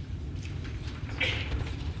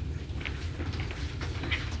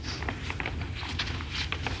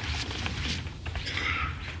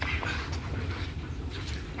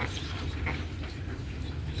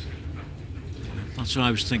 That's what I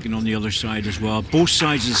was thinking on the other side as well. Both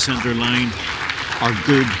sides of the centre line are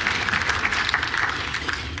good.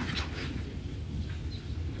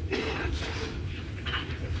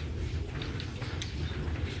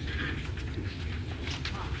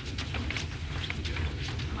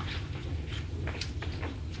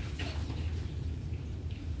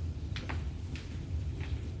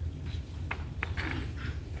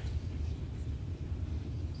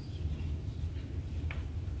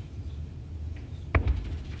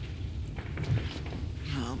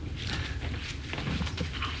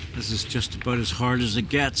 This is just about as hard as it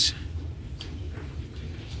gets.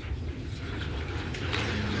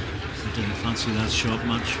 I didn't fancy that shot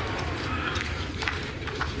much.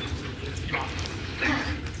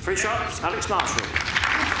 3 shots, Alex Marshall.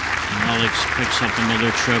 And Alex picks up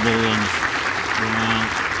another treble and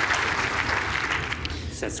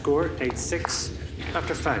Set score 8-6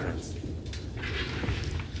 after 5 ends.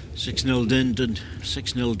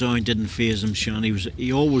 6-0 down didn't faze him, Sean.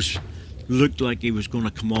 He always looked like he was going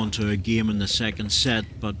to come on to a game in the second set,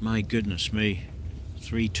 but my goodness me,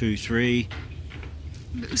 3-2-3.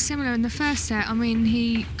 It was similar in the first set. I mean,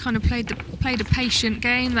 he kind of played a patient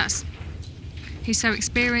game. He's so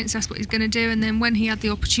experienced, that's what he's going to do. And then when he had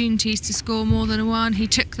the opportunities to score more than a 1, he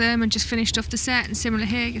took them and just finished off the set. And similar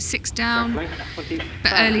here, 6 down,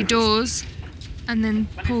 but early doors, and then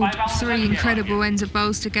pulled 3 incredible ends of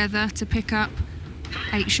bowls together to pick up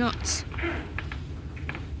 8 shots.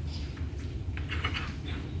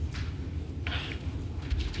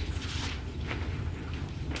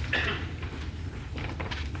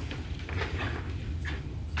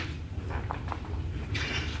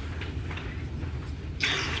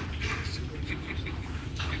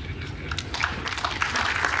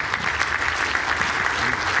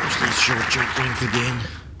 Short jump length again.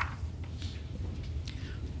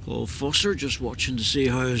 Paul Foster just watching to see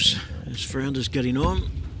how his friend is getting on.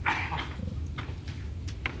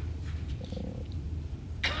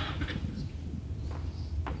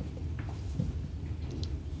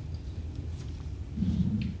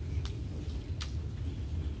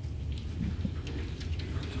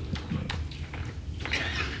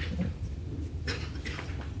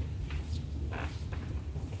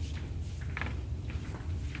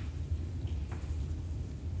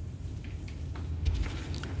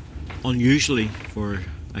 Unusually for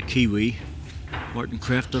a Kiwi, Martin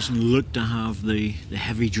Kreft doesn't look to have the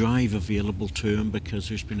heavy drive available to him, because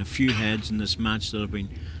there's been a few heads in this match that have been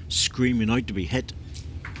screaming out to be hit.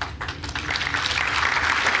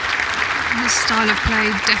 His style of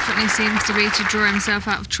play definitely seems to be to draw himself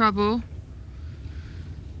out of trouble.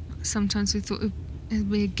 Sometimes we thought it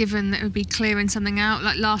would be a given that it would be clearing something out,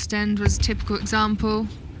 like last end was a typical example.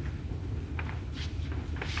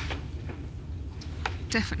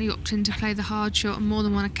 Definitely opting to play the hard shot on more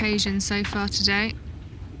than one occasion so far today.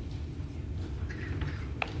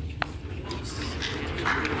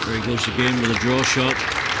 There he goes again with a draw shot.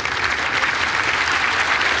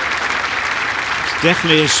 It's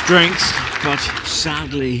definitely a strength, but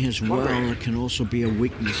sadly as well it can also be a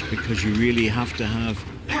weakness, because you really have to have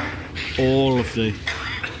all of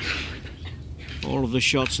all of the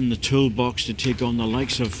shots in the toolbox to take on the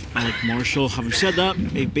likes of Alex Marshall. Having said that,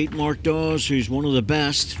 he beat Mark Dawes, who's one of the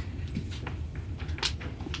best,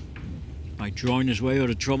 by drawing his way out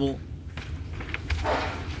of trouble.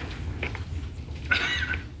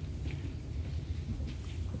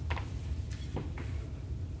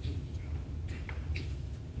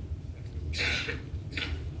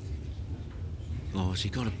 Oh, has he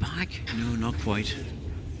got it back? No, not quite.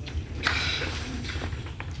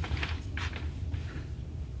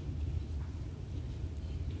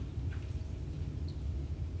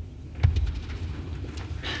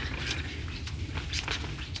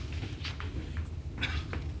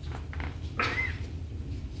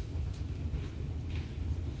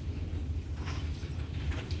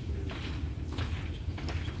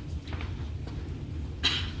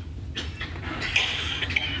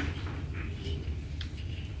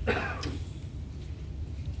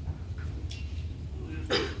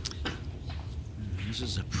 This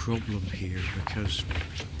is a problem here because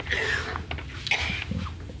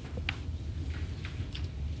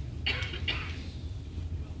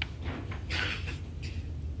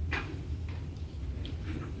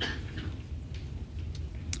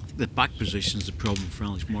the back position is the problem for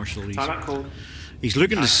Alex Marshall. He's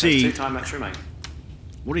looking to see.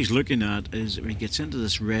 What he's looking at is when he gets into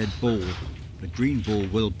this red ball, the green ball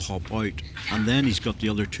will pop out, and then he's got the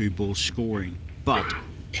other two balls scoring. But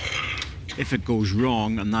if it goes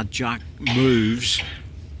wrong and that jack moves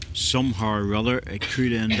somehow or other, it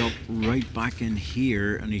could end up right back in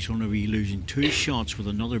here, and he's going to be losing two shots with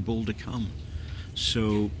another ball to come.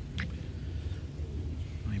 So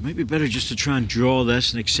it might be better just to try and draw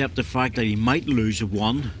this and accept the fact that he might lose a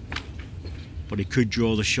one, but he could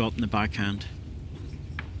draw the shot in the backhand.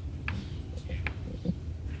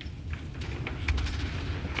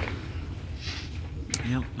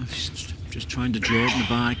 Yeah, just trying to draw it in the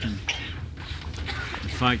back, and in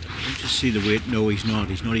fact, I just see the weight. No, he's not.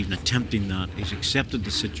 He's not even attempting that. He's accepted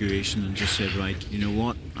the situation and just said, right, you know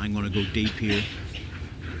what, I'm going to go deep here.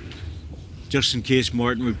 Just in case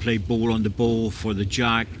Martin would play ball on the ball for the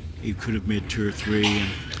jack, he could have made 2 or 3. And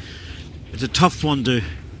it's a tough one to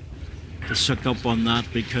suck up on that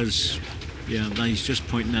because, yeah, now he's just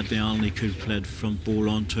pointing at the island. He could have played front ball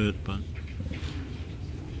onto it, but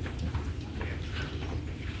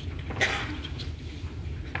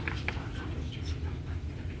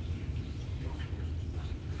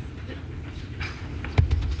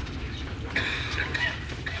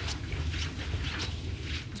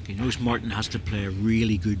he knows Martin has to play a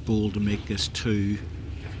really good ball to make this 2.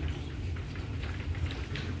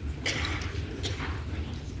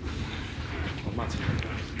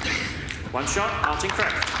 One shot, Martin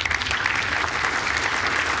Kreft.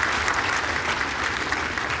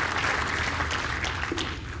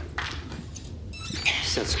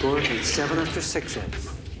 Set score 8-7 after 6 ends.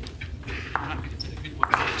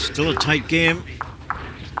 Still a tight game.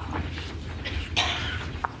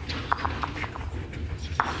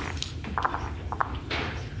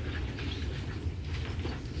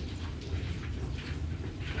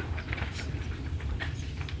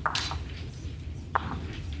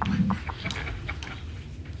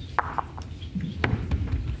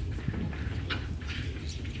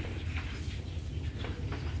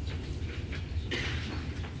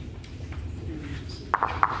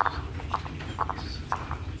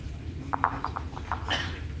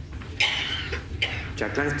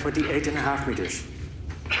 Jack length 28.5 meters.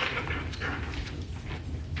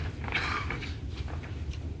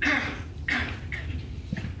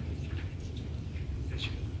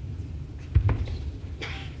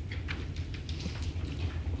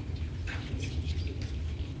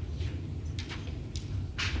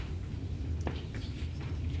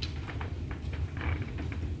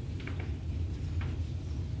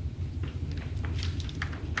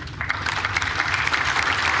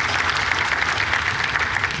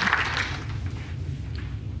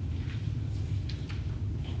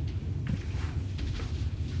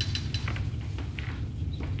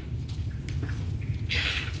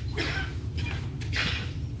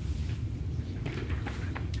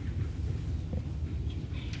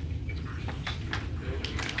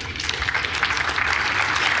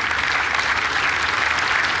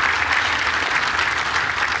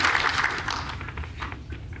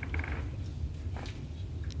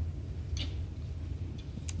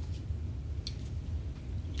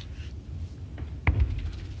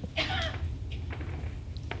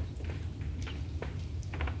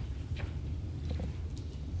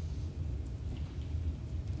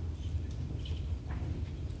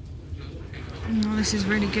 Oh, this is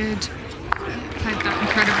really good. Played that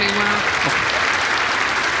incredibly well.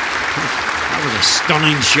 That was a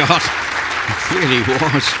stunning shot. It really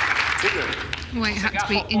was. Weight had to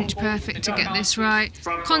be inch perfect to get this right.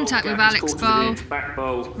 Contact with Alex Bowl.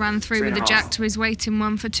 Ran through with the jack to his waiting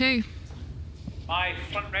 1 for 2. My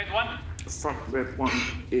front red one. The front red one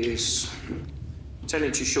is 10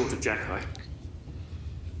 inches short of jack high.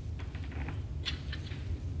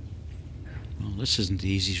 Well, this isn't the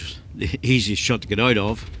easiest shot to get out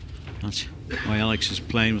of. That's why Alex is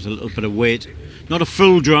playing with a little bit of weight. Not a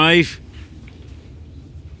full drive.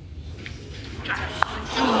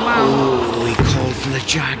 Oh, wow. Oh, he called for the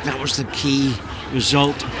jack. That was the key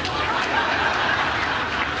result.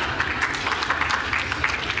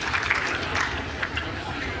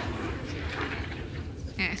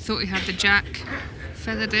 Yeah, I thought he had the jack.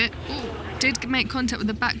 Feathered it. Oh, did make contact with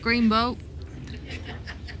the back green bolt.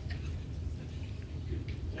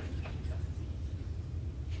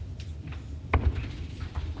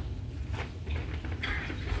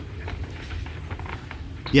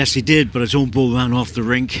 Yes, he did, but his own ball ran off the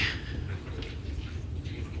rink.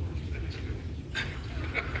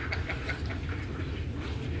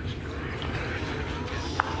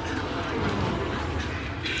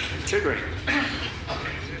 Two green.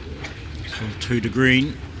 So 2 to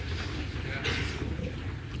green.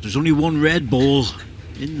 But there's only one red ball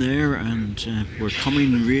in there, and we're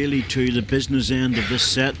coming really to the business end of this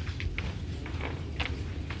set.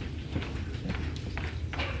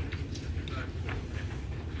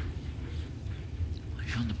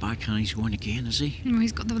 On the backhand, he's going again, is he? Well,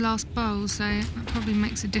 he's got the last bowl, so that probably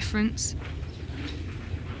makes a difference.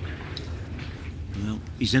 Well,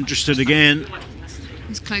 he's interested again.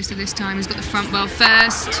 He's closer this time. He's got the front bowl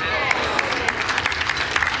first.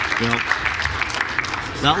 Well,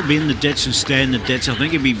 that'll be in the ditch and stay in the ditch. I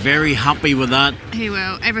think he'll be very happy with that. He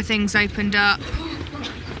will. Everything's opened up.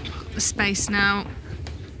 Got the space now.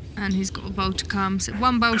 And he's got a bowl to come. So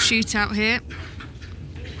 1 bowl shootout here.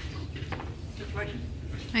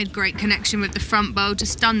 Made great connection with the front bowl to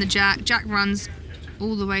stun the jack. Jack runs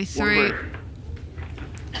all the way through.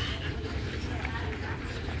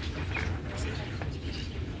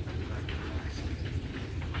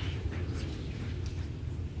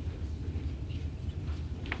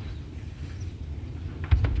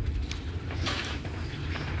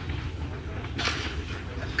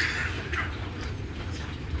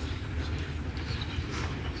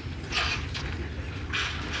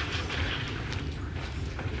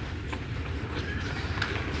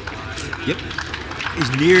 Yep.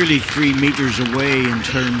 He's nearly 3 metres away in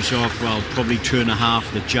terms of, well, probably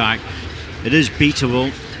 2.5 the jack. It is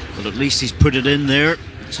beatable, but at least he's put it in there.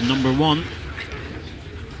 It's a number 1.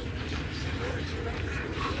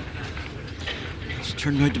 It's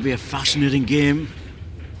turned out to be a fascinating game.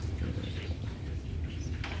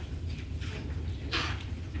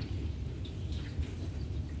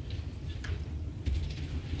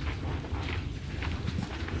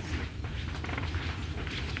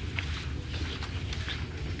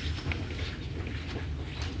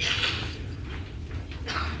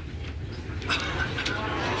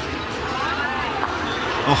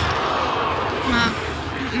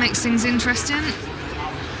 That makes things interesting.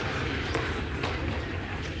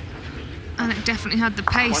 And it definitely had the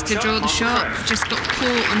pace to draw the shot. Just got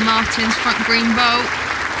caught on Martin's front green bolt.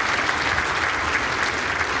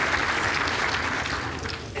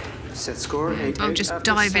 Set score 8-8. Bolt just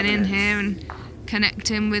diving in here and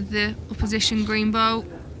connecting with the opposition green bolt.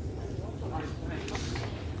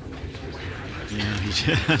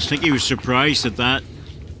 Yeah, I think he was surprised at that.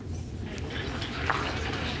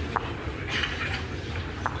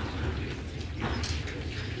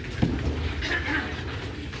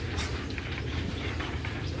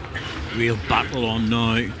 Real battle on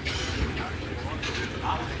now.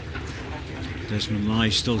 Desmond Lai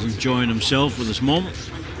still enjoying himself with this moment.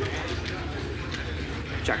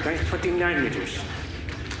 Jack knife 29 meters.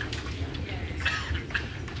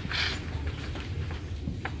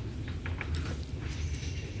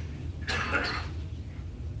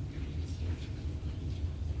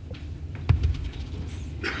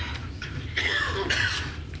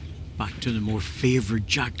 Back to the more favoured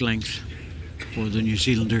jack length for the New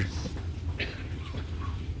Zealander.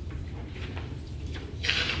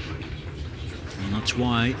 And that's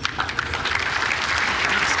why.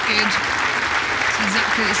 That's good. It's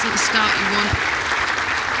exactly the sort of start you want.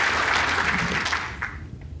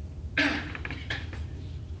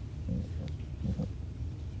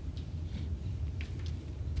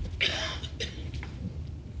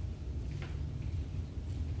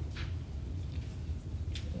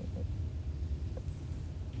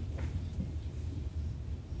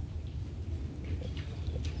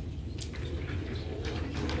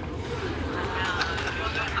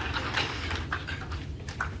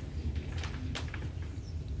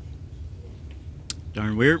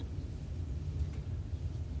 Darren Weir.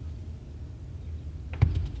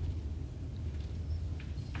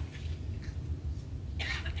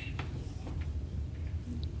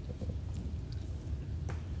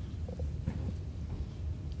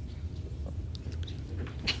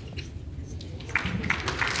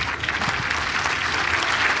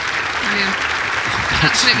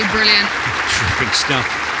 Absolutely brilliant. Terrific stuff.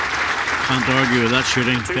 Can't argue with that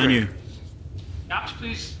shooting, can you? Gaps,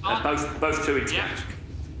 please. Both 2 inch gaps.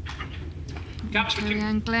 Gaps between.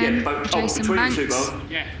 Kerry-Ann Glenn, Yeah, Jason between Banks. the 2 bowls.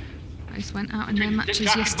 Yeah. Both went out in their matches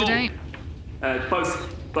Jack and yesterday.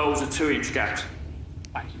 Both bowls are 2 inch gaps.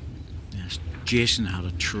 Thank you. Yes, Jason had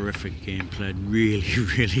a terrific game, played really,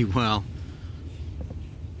 really well.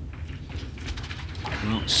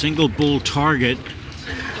 Well, single bull target.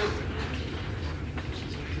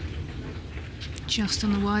 Just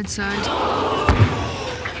on the wide side.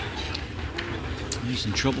 He's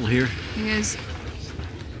in trouble here. He is.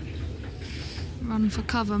 Run for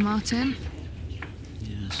cover, Martin.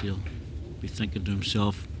 Yes, he'll be thinking to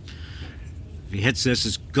himself, if he hits this,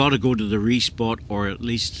 it's got to go to the respot or at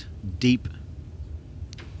least deep.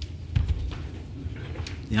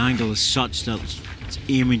 The angle is such that it's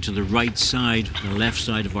aiming to the right side, the left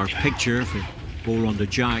side of our picture, if we bowl on the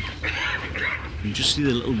jack. You just see the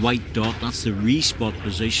little white dot, that's the respot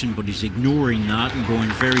position, but he's ignoring that and going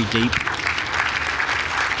very deep.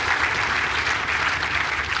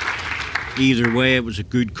 Either way, it was a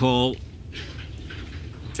good call.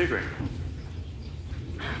 2 green.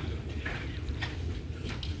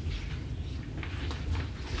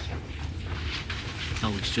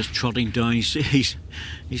 Alex just trotting down. He's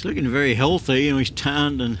looking very healthy. You know, he's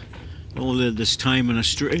tanned, and all this time in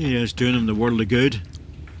Australia is doing him the world of good.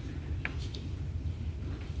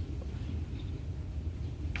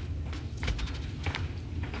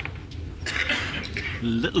 A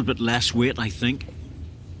little bit less weight, I think.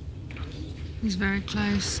 He's very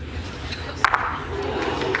close.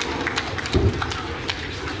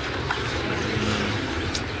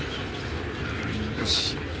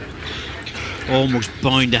 It's almost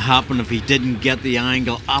bound to happen if he didn't get the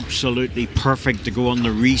angle absolutely perfect to go on the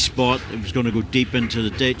respot. It was going to go deep into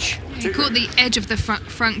the ditch. He caught the edge of the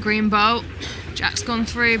front green bowl. Jack's gone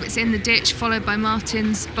through, but it's in the ditch, followed by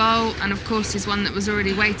Martin's bowl, and of course his one that was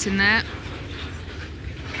already waiting there.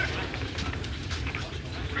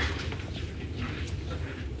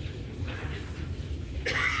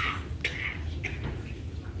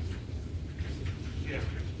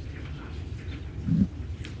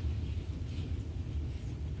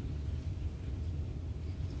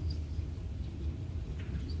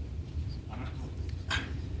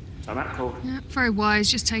 Cool. Yeah, very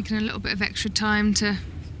wise, just taking a little bit of extra time to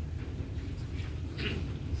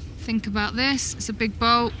think about this. It's a big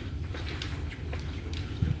bowl.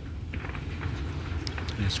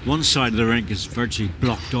 Yes, one side of the rink is virtually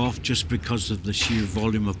blocked off just because of the sheer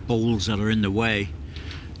volume of bowls that are in the way.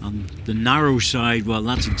 And the narrow side, well,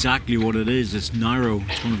 that's exactly what it is. It's narrow.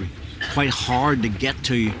 It's going to be quite hard to get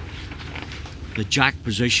to the jack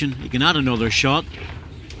position. You can add another shot.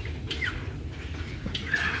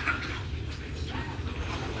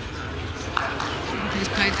 He's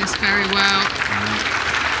played this very well.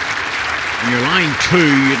 And your line 2,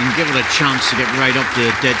 you can give it a chance to get right up to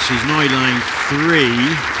the ditch. He's now line 3,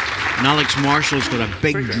 and Alex Marshall's got a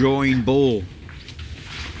big drawing bowl.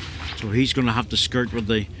 So he's going to have to skirt with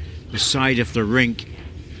the side of the rink.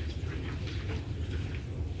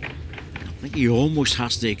 I think he almost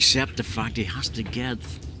has to accept the fact he has to get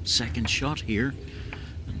second shot here.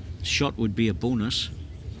 Shot would be a bonus.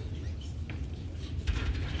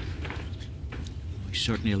 He's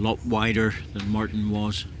certainly a lot wider than Martin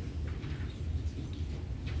was.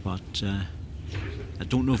 But I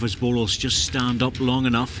don't know if his bowl will just stand up long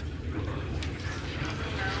enough.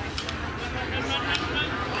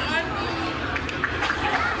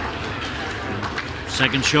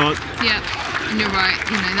 Second shot. Yeah, and you're right.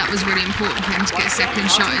 You know, that was really important for him to get a second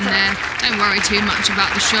shot in there. Don't worry too much about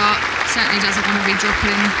the shot. Certainly doesn't want to be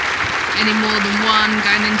dropping any more than one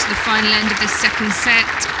going into the final end of this second set.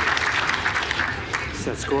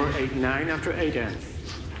 Set score 8-9 after 8 ends.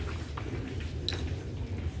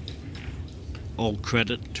 All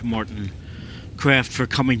credit to Martin Kreft for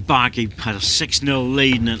coming back. He had a 6-0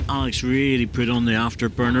 lead, and then Alex really put on the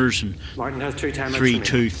afterburners, and Martin has 3 timeouts.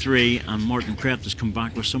 3-2-3, and Martin Kreft has come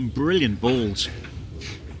back with some brilliant bowls.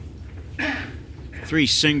 3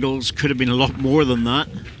 singles, could have been a lot more than that.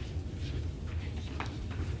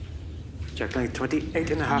 Jack line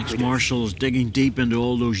 28.5 Alex meters. Marshall is digging deep into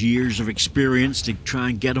all those years of experience to try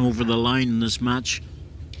and get him over the line in this match.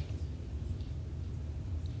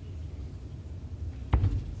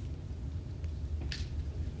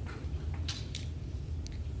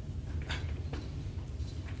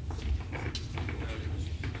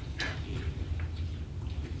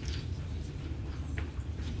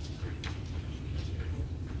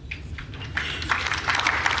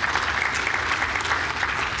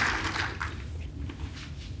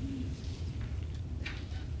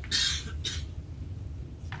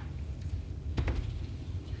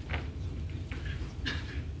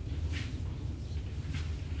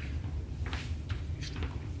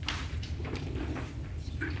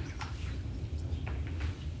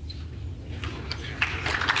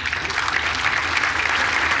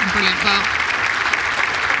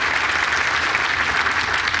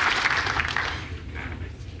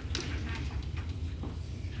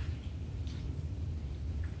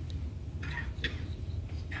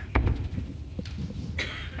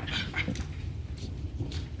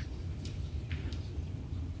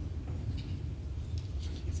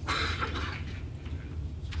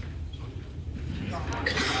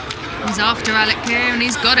 He's after Alec here, and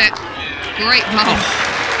he's got it. Great ball.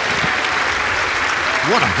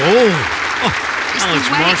 What a ball! It's Alex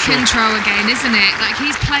the weight Marshall. control again, isn't it? Like,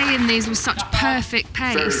 he's playing these with such perfect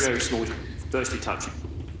Very, pace. very small. Thirsty touching.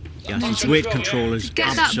 Yes, his weight control is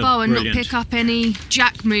Get that ball and not brilliant. pick up any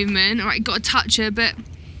jack movement. All right, got a toucher, but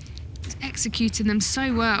he's executing them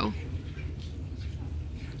so well.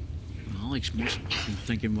 Alex must have been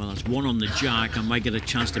thinking, well, it's one on the jack. I might get a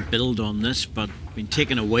chance to build on this, but been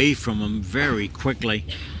taken away from him very quickly.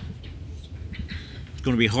 It's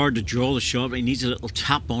going to be hard to draw the shot, but he needs a little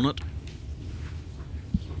tap on it.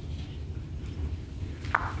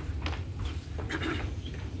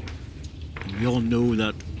 We all know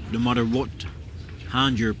that no matter what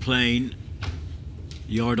hand you're playing,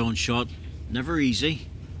 yard-on shot, never easy.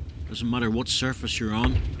 Doesn't matter what surface you're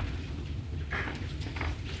on.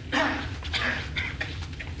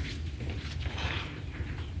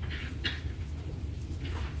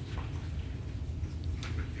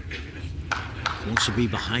 Wants to be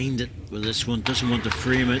behind it with this one, doesn't want to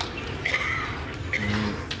frame it.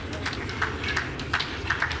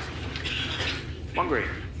 One green.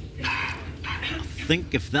 I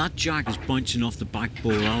think if that jack is bouncing off the back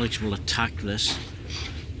bowl, Alex will attack this.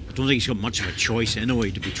 I don't think he's got much of a choice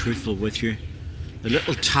anyway, to be truthful with you. The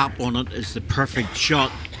little tap on it is the perfect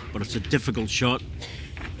shot, but it's a difficult shot.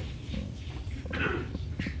 And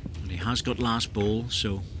he has got last bowl,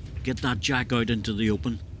 so get that jack out into the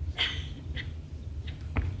open.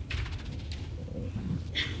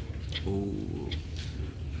 Oh.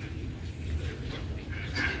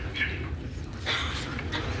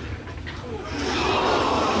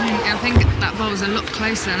 I think that ball was a lot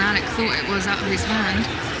closer than Alec thought it was out of his hand.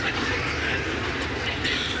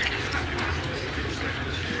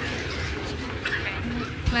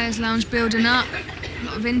 Players' lounge building up. A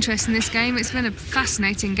lot of interest in this game. It's been a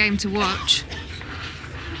fascinating game to watch.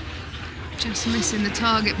 Just missing the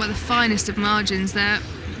target by the finest of margins there.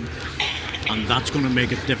 And that's going to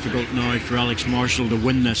make it difficult now for Alex Marshall to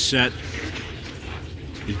win this set.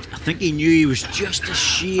 I think he knew he was just a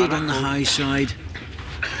shade on the high side.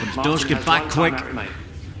 But he does get back quick.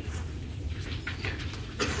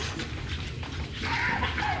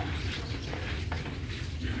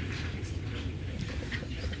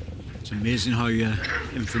 It's amazing how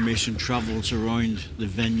information travels around the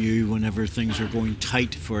venue whenever things are going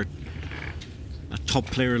tight for a top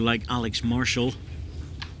player like Alex Marshall.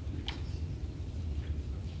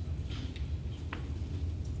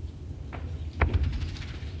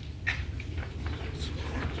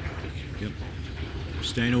 Yep.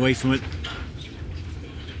 Staying away from it.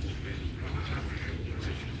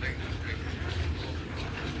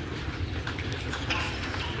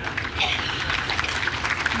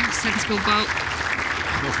 Sensible bolt.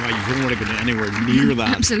 That's why you don't want to get anywhere near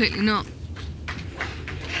that. Absolutely not.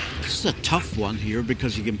 This is a tough one here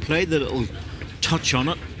because you can play the little touch on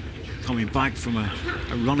it, coming back from a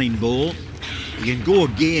running ball. You can go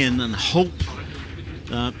again and hope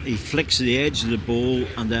that he flicks the edge of the ball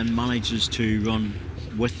and then manages to run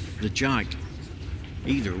with the jack.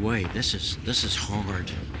 Either way, this is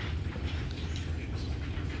hard.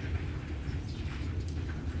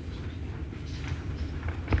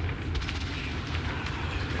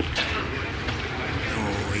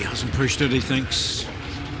 Oh, he hasn't pushed it, he thinks.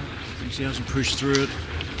 Thinks he hasn't pushed through it.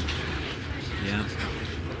 Yeah.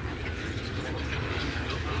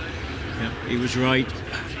 Yep, he was right.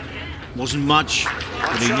 Wasn't much,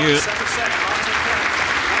 but he knew it.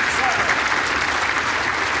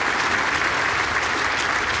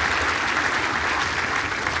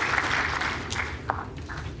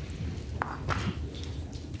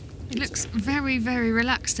 He looks very, very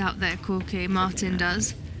relaxed out there, Corky. Martin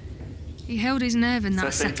does. He held his nerve in that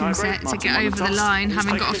First set second tie break, set to Martin get won the over the toss. line, He's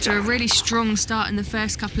having got taking off the to a jack. really strong start in the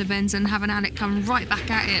first couple of ends and having Alec come right back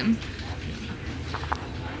at him.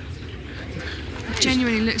 It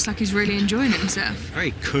genuinely looks like he's really enjoying himself.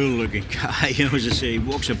 Very cool looking guy, you know, as I say, he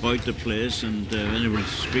walks about the place and anyone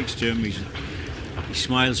speaks to him, he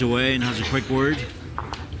smiles away and has a quick word.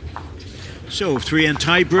 So, 3-end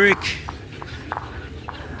tie break.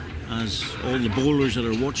 As all the bowlers that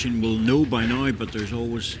are watching will know by now, but there's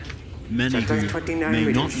always many who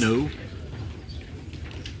may not know.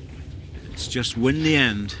 It's just win the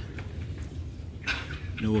end.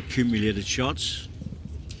 No accumulated shots.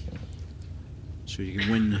 So you can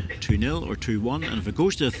win 2-0 or 2-1, and if it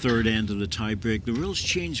goes to the third end of the tie break, the rules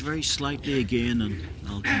change very slightly again, and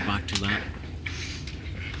I'll come back to that.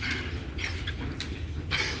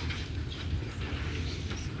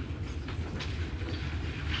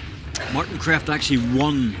 Martin Kreft actually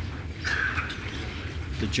won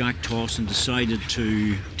the jack toss and decided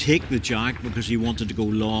to take the jack because he wanted to go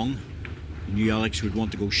long. I knew Alex would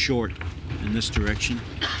want to go short in this direction.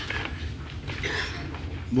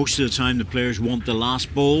 Most of the time the players want the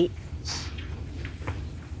last ball.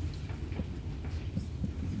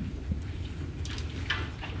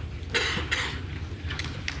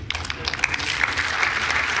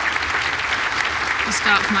 The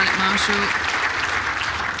start from Alec Marshall.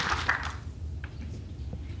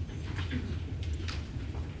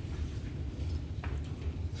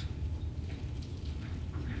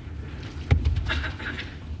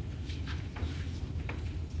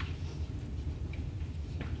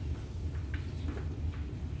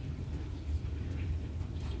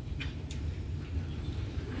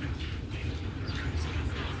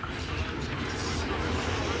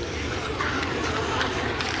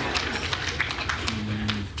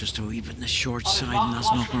 Just a wee bit on the short side, and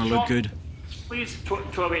that's not going to look good. Please.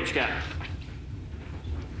 12-inch gap.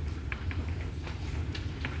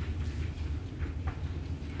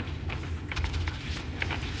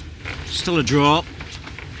 Still a draw.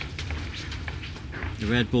 The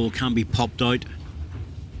red ball can be popped out.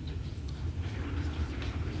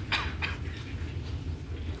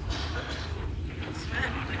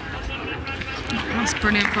 That's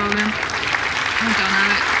brilliant bowling. Well done,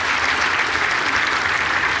 Alec.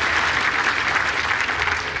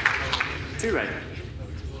 2 red.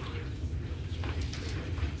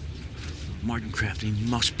 Martin Kreft, he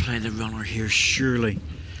must play the runner here, surely.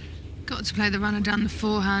 Got to play the runner down the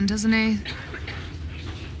forehand, hasn't he?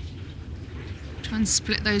 Try and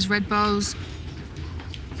split those red balls.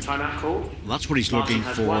 Timeout called. That's what he's Martin looking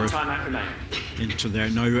has for 1 timeout remaining. into there.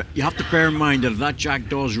 Now, you have to bear in mind that if that jack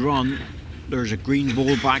does run, there's a green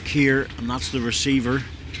ball back here, and that's the receiver.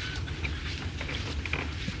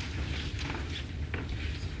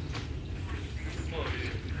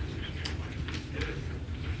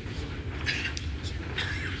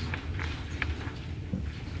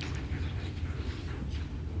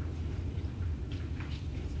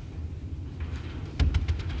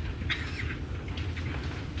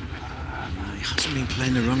 He hasn't been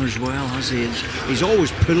playing the runners well, has he? He's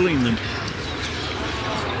always pulling them.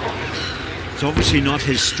 It's obviously not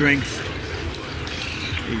his strength.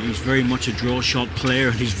 He's very much a draw shot player,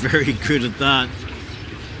 and he's very good at that.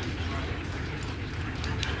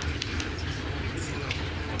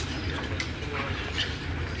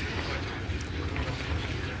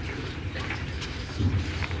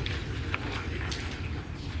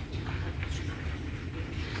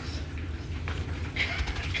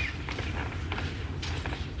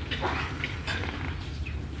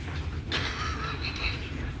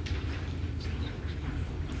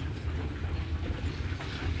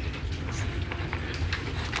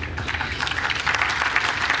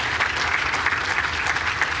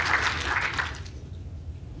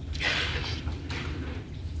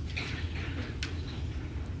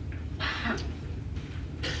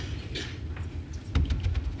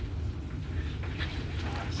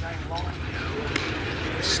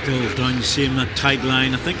 Still down to see him that tight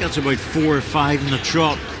line. I think that's about 4 or 5 in the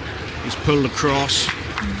trot. He's pulled across.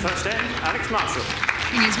 Touchdown, Alex Marshall.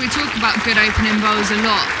 Thing is, we talk about good opening bowls a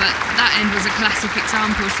lot, but that end was a classic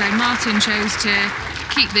example. So Martin chose to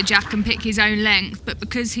keep the jack and pick his own length, but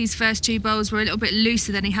because his first 2 bowls were a little bit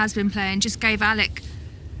looser than he has been playing, just gave Alec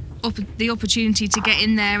the opportunity to get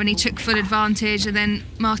in there, and he took full advantage. And then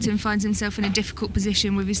Martin finds himself in a difficult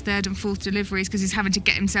position with his 3rd and 4th deliveries because he's having to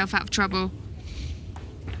get himself out of trouble.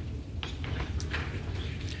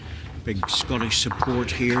 Big Scottish support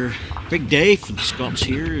here. Big day for the Scots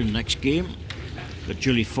here in the next game. Got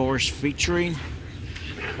Julie Forrest featuring.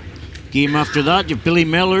 Game after that, you have Billy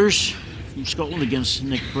Mellors from Scotland against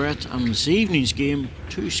Nick Brett. And this evening's game,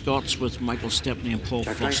 2 Scots with Michael Stepney and Paul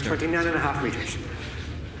Jack line Foster. 29.5 metres.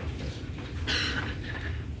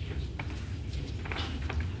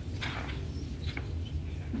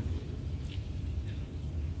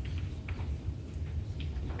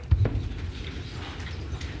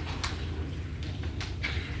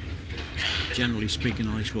 Generally speaking,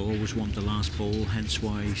 Alex will always want the last ball, hence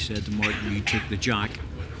why he said to Martin, you take the jack.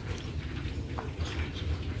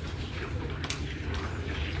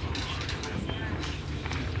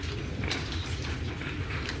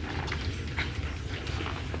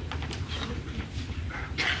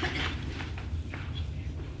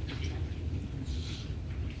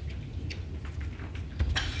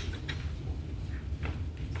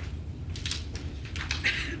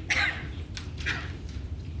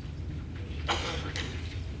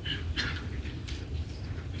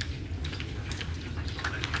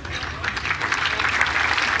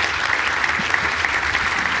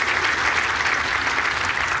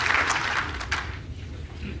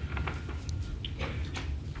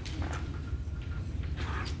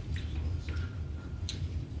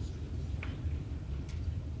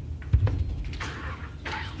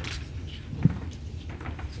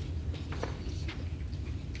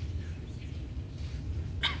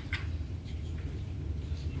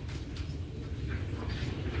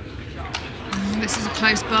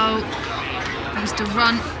 close bowl. Needs to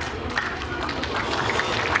run.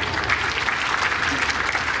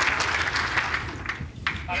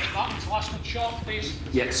 Last one short, please.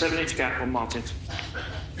 Yeah, 7-inch gap on Martin's.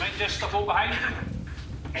 Mind this stuff all behind.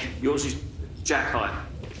 Yours is jack height.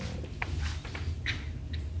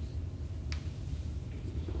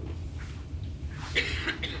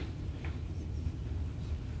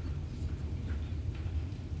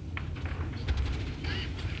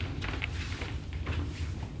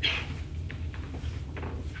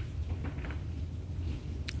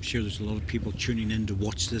 I'm sure there's a lot of people tuning in to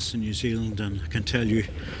watch this in New Zealand, and I can tell you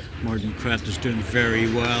Martin Kreft is doing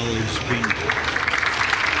very well. He's been,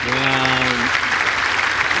 well,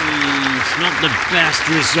 it's not the best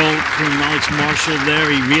result from Alex Marshall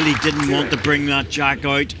there. He really didn't want to bring that jack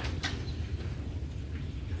out.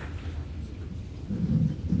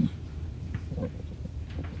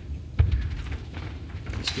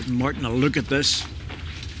 Let's give Martin a look at this.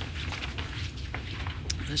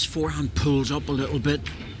 This forehand pulls up a little bit.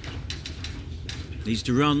 Needs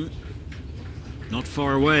to run. Not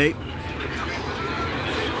far away.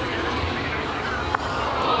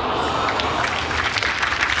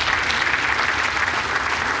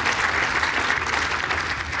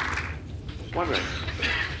 One red.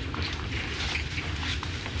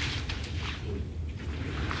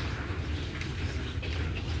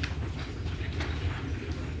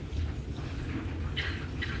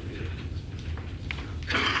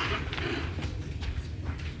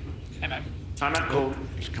 Timeout called.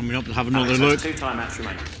 He's coming up to have another Alex look. has 2 timeouts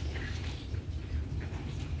remain.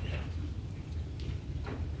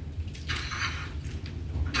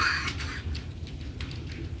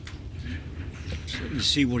 Starting to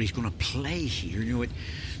see what he's going to play here. You know,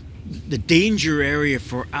 the danger area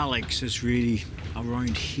for Alex is really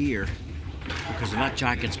around here, because if that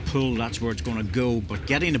jack gets pulled, that's where it's going to go. But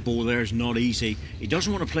getting the ball there is not easy. He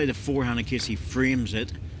doesn't want to play the forehand in case he frames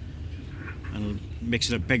it and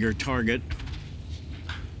makes it a bigger target.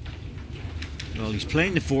 Well, he's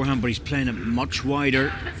playing the forehand, but he's playing it much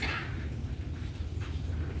wider.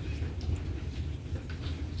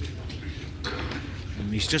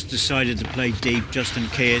 And he's just decided to play deep just in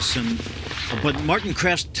case. But Martin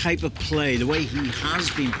Kreft's type of play, the way he has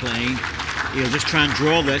been playing, he'll just try and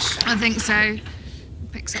draw this. I think so.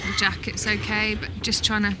 Picks up the jack, it's okay, but just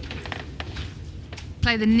trying to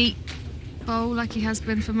play the neat bowl like he has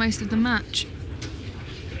been for most of the match.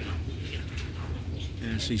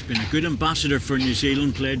 Yes, he's been a good ambassador for New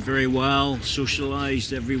Zealand, played very well,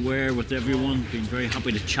 socialised everywhere with everyone, been very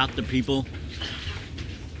happy to chat to people.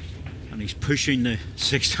 And he's pushing the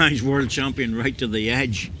 6 times world champion right to the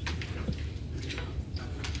edge.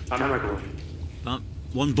 But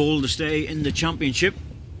 1 ball to stay in the championship.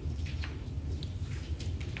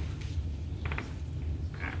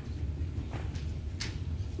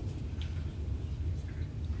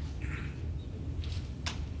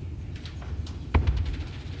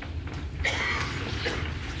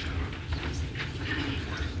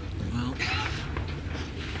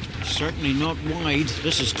 Certainly not wide.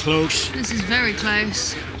 This is close. This is very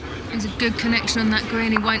close. There's a good connection on that green.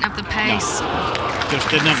 He won't have the pace. No, just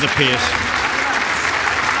didn't have the pace.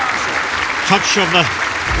 Touch of the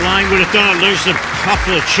line would have done it. There's the puff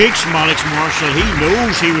of the cheeks from Alex Marshall. He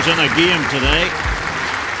knows he was in a game today.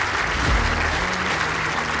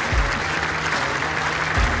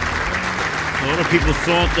 A lot of people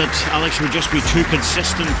thought that Alex would just be too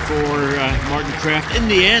consistent for Martin Kreft. In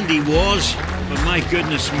the end, he was. But my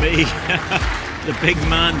goodness me, the big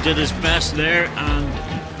man did his best there, and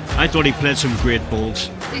I thought he played some great balls.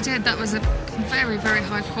 He did. That was a very, very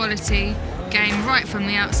high quality game right from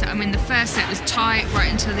the outset. I mean, the first set was tight right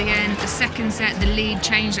until the end. The second set, the lead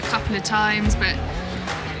changed a couple of times, but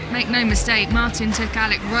make no mistake, Martin took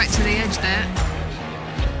Alec right to the edge there.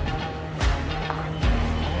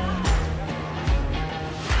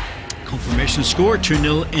 Confirmation score,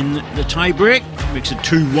 2-0 in the tie-break, makes it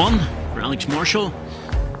 2-1. Alex Marshall,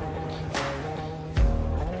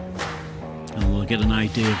 and we'll get an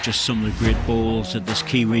idea of just some of the great bowls that this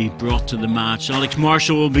Kiwi brought to the match. Alex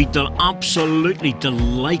Marshall will be absolutely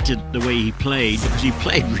delighted the way he played, because he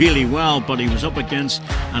played really well, but he was up against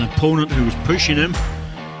an opponent who was pushing him,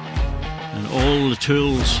 and all the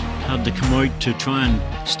tools had to come out to try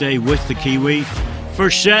and stay with the Kiwi.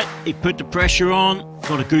 First set, he put the pressure on,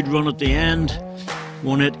 got a good run at the end,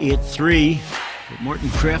 won it 8-3. But Martin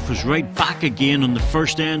Kreft was right back again on the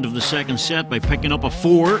first end of the second set by picking up a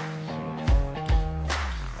 4.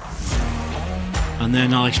 And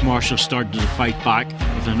then Alex Marshall started to fight back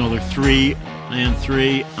with another 3, then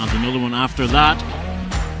 3, and another one after that,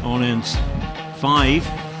 on in 5.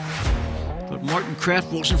 But Martin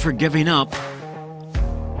Kreft wasn't for giving up.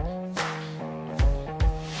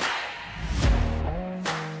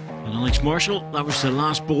 Alex Marshall. That was the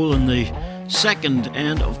last ball in the second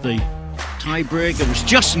end of the tie-break. It was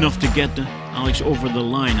just enough to get Alex over the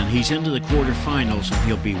line, and he's into the quarter-finals, and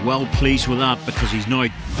he'll be well pleased with that because he's now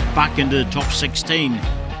back into the top 16.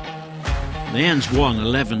 The ends won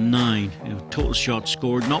 11-9. Total shots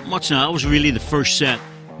scored, not much now. That was really the first set.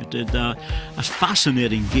 It did a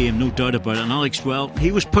fascinating game, no doubt about it. And Alex, well,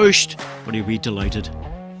 he was pushed, but he'll be delighted.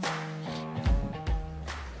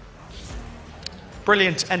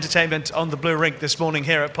 Brilliant entertainment on the blue rink this morning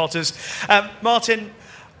here at Potters. Martin,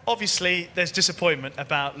 obviously there's disappointment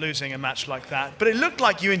about losing a match like that, but it looked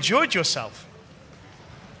like you enjoyed yourself.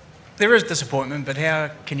 There is disappointment, but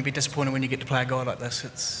how can you be disappointed when you get to play a guy like this?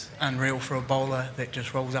 It's unreal for a bowler that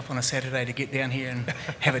just rolls up on a Saturday to get down here and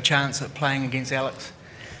have a chance at playing against Alex,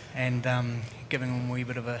 and giving him a wee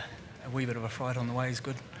bit of a fright on the way is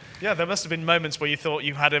good. Yeah, there must have been moments where you thought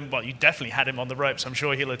you had him, well, you definitely had him on the ropes. I'm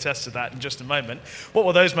sure he'll attest to that in just a moment. What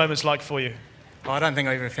were those moments like for you? I don't think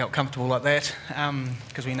I ever felt comfortable like that,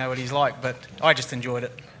 because we know what he's like, but I just enjoyed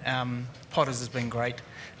it. Potters has been great.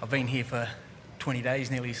 I've been here for 20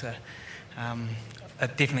 days nearly, so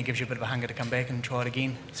it definitely gives you a bit of a hunger to come back and try it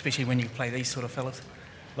again, especially when you play these sort of fellas.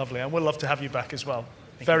 Lovely, and we'll love to have you back as well.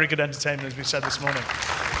 Very good entertainment, as we said this morning.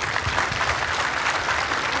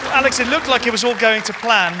 Alex, it looked like it was all going to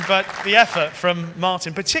plan, but the effort from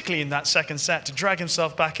Martin, particularly in that second set, to drag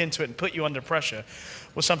himself back into it and put you under pressure,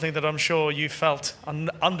 was something that I'm sure you felt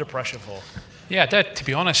under pressure for. Yeah, I did, to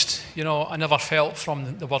be honest. You know, I never felt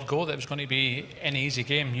from the word go that it was going to be any easy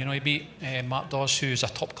game. You know, he beat Mark Dawes, who's a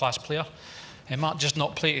top-class player. Mark just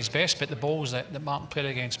not played his best, but the balls that Martin played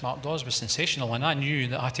against Mark Dawes was sensational, and I knew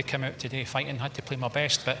that I had to come out today fighting, had to play my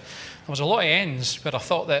best, but there was a lot of ends where I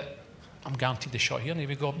thought that I'm guaranteed the shot here, and he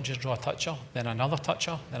would go up and just draw a toucher, then another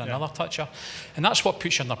toucher, then another toucher, and that's what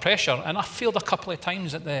puts you under pressure. And I failed a couple of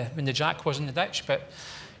times when the jack was in the ditch, but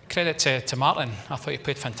credit to Martin. I thought he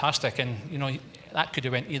played fantastic, and you know that could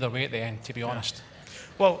have went either way at the end, to be honest.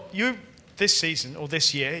 Well, you this season or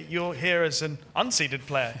this year, you're here as an unseeded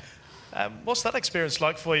player. What's that experience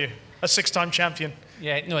like for you, a six-time champion?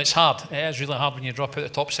 Yeah, no, it's hard. It is really hard when you drop out the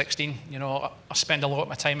top 16. You know, I spend a lot of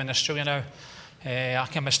my time in Australia now. I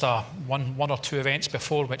can missed one or two events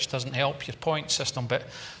before, which doesn't help your point system, but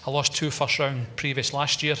I lost 2 first round previous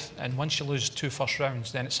last year, and once you lose 2 first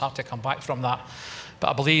rounds, then it's hard to come back from that.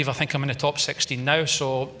 But I think I'm in the top 16 now,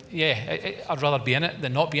 so yeah, I'd rather be in it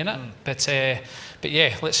than not be in it. But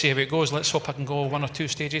yeah, let's see how it goes. Let's hope I can go 1 or 2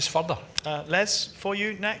 stages further. Les, for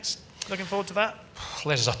you next, looking forward to that?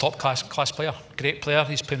 Les is a top class player, great player.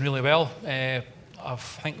 He's playing really well. I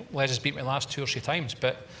think Les has beat me the last 2 or 3 times,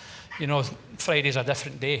 but you know, Friday's a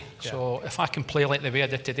different day. Yeah. So if I can play like the way I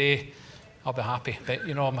did today, I'll be happy. But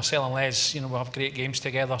you know, myself and Les, you know, we'll have great games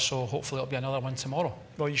together, so hopefully it'll be another one tomorrow.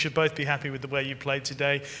 Well, you should both be happy with the way you played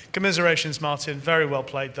today. Commiserations, Martin. Very well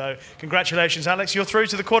played, though. Congratulations, Alex. You're through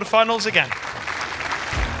to the quarterfinals again.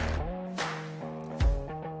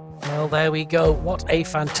 Well, there we go. What a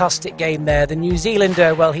fantastic game there. The New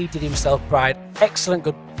Zealander, well, he did himself pride. Excellent,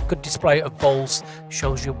 good display of bowls.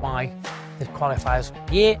 Shows you why the qualifiers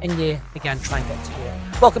year and year again try and get to here.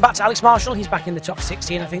 Welcome back to Alex Marshall. He's back in the top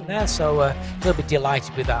 16, I think, there, so he'll be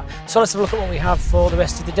delighted with that. So let's have a look at what we have for the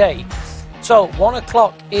rest of the day. So 1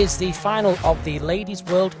 o'clock is the final of the Ladies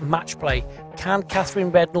World Match Play. Can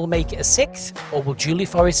Catherine Rednall make it a 6th, or will Julie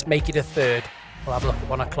Forrest make it a 3rd? We'll have a look at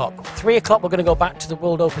 1 o'clock. 3 o'clock, we're going to go back to the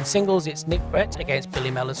World Open Singles. It's Nick Brett against Billy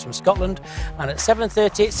Mellors from Scotland. And at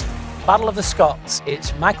 7:30, it's Battle of the Scots.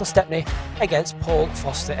 It's Michael Stepney against Paul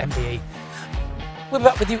Foster, MBE. We'll be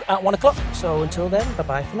back with you at 1 o'clock. So until then,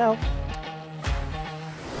 bye-bye for now.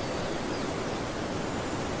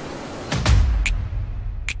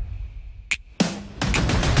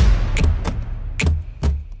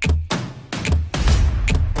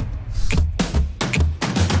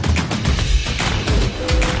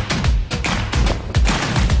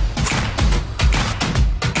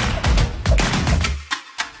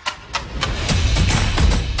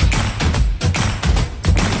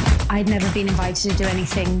 I'd never been invited to do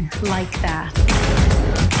anything like that.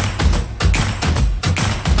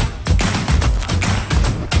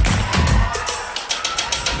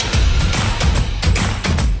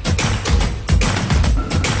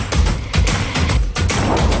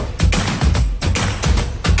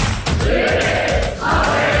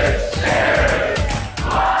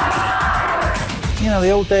 You know, the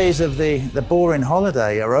old days of the boring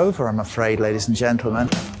holiday are over, I'm afraid, ladies and gentlemen.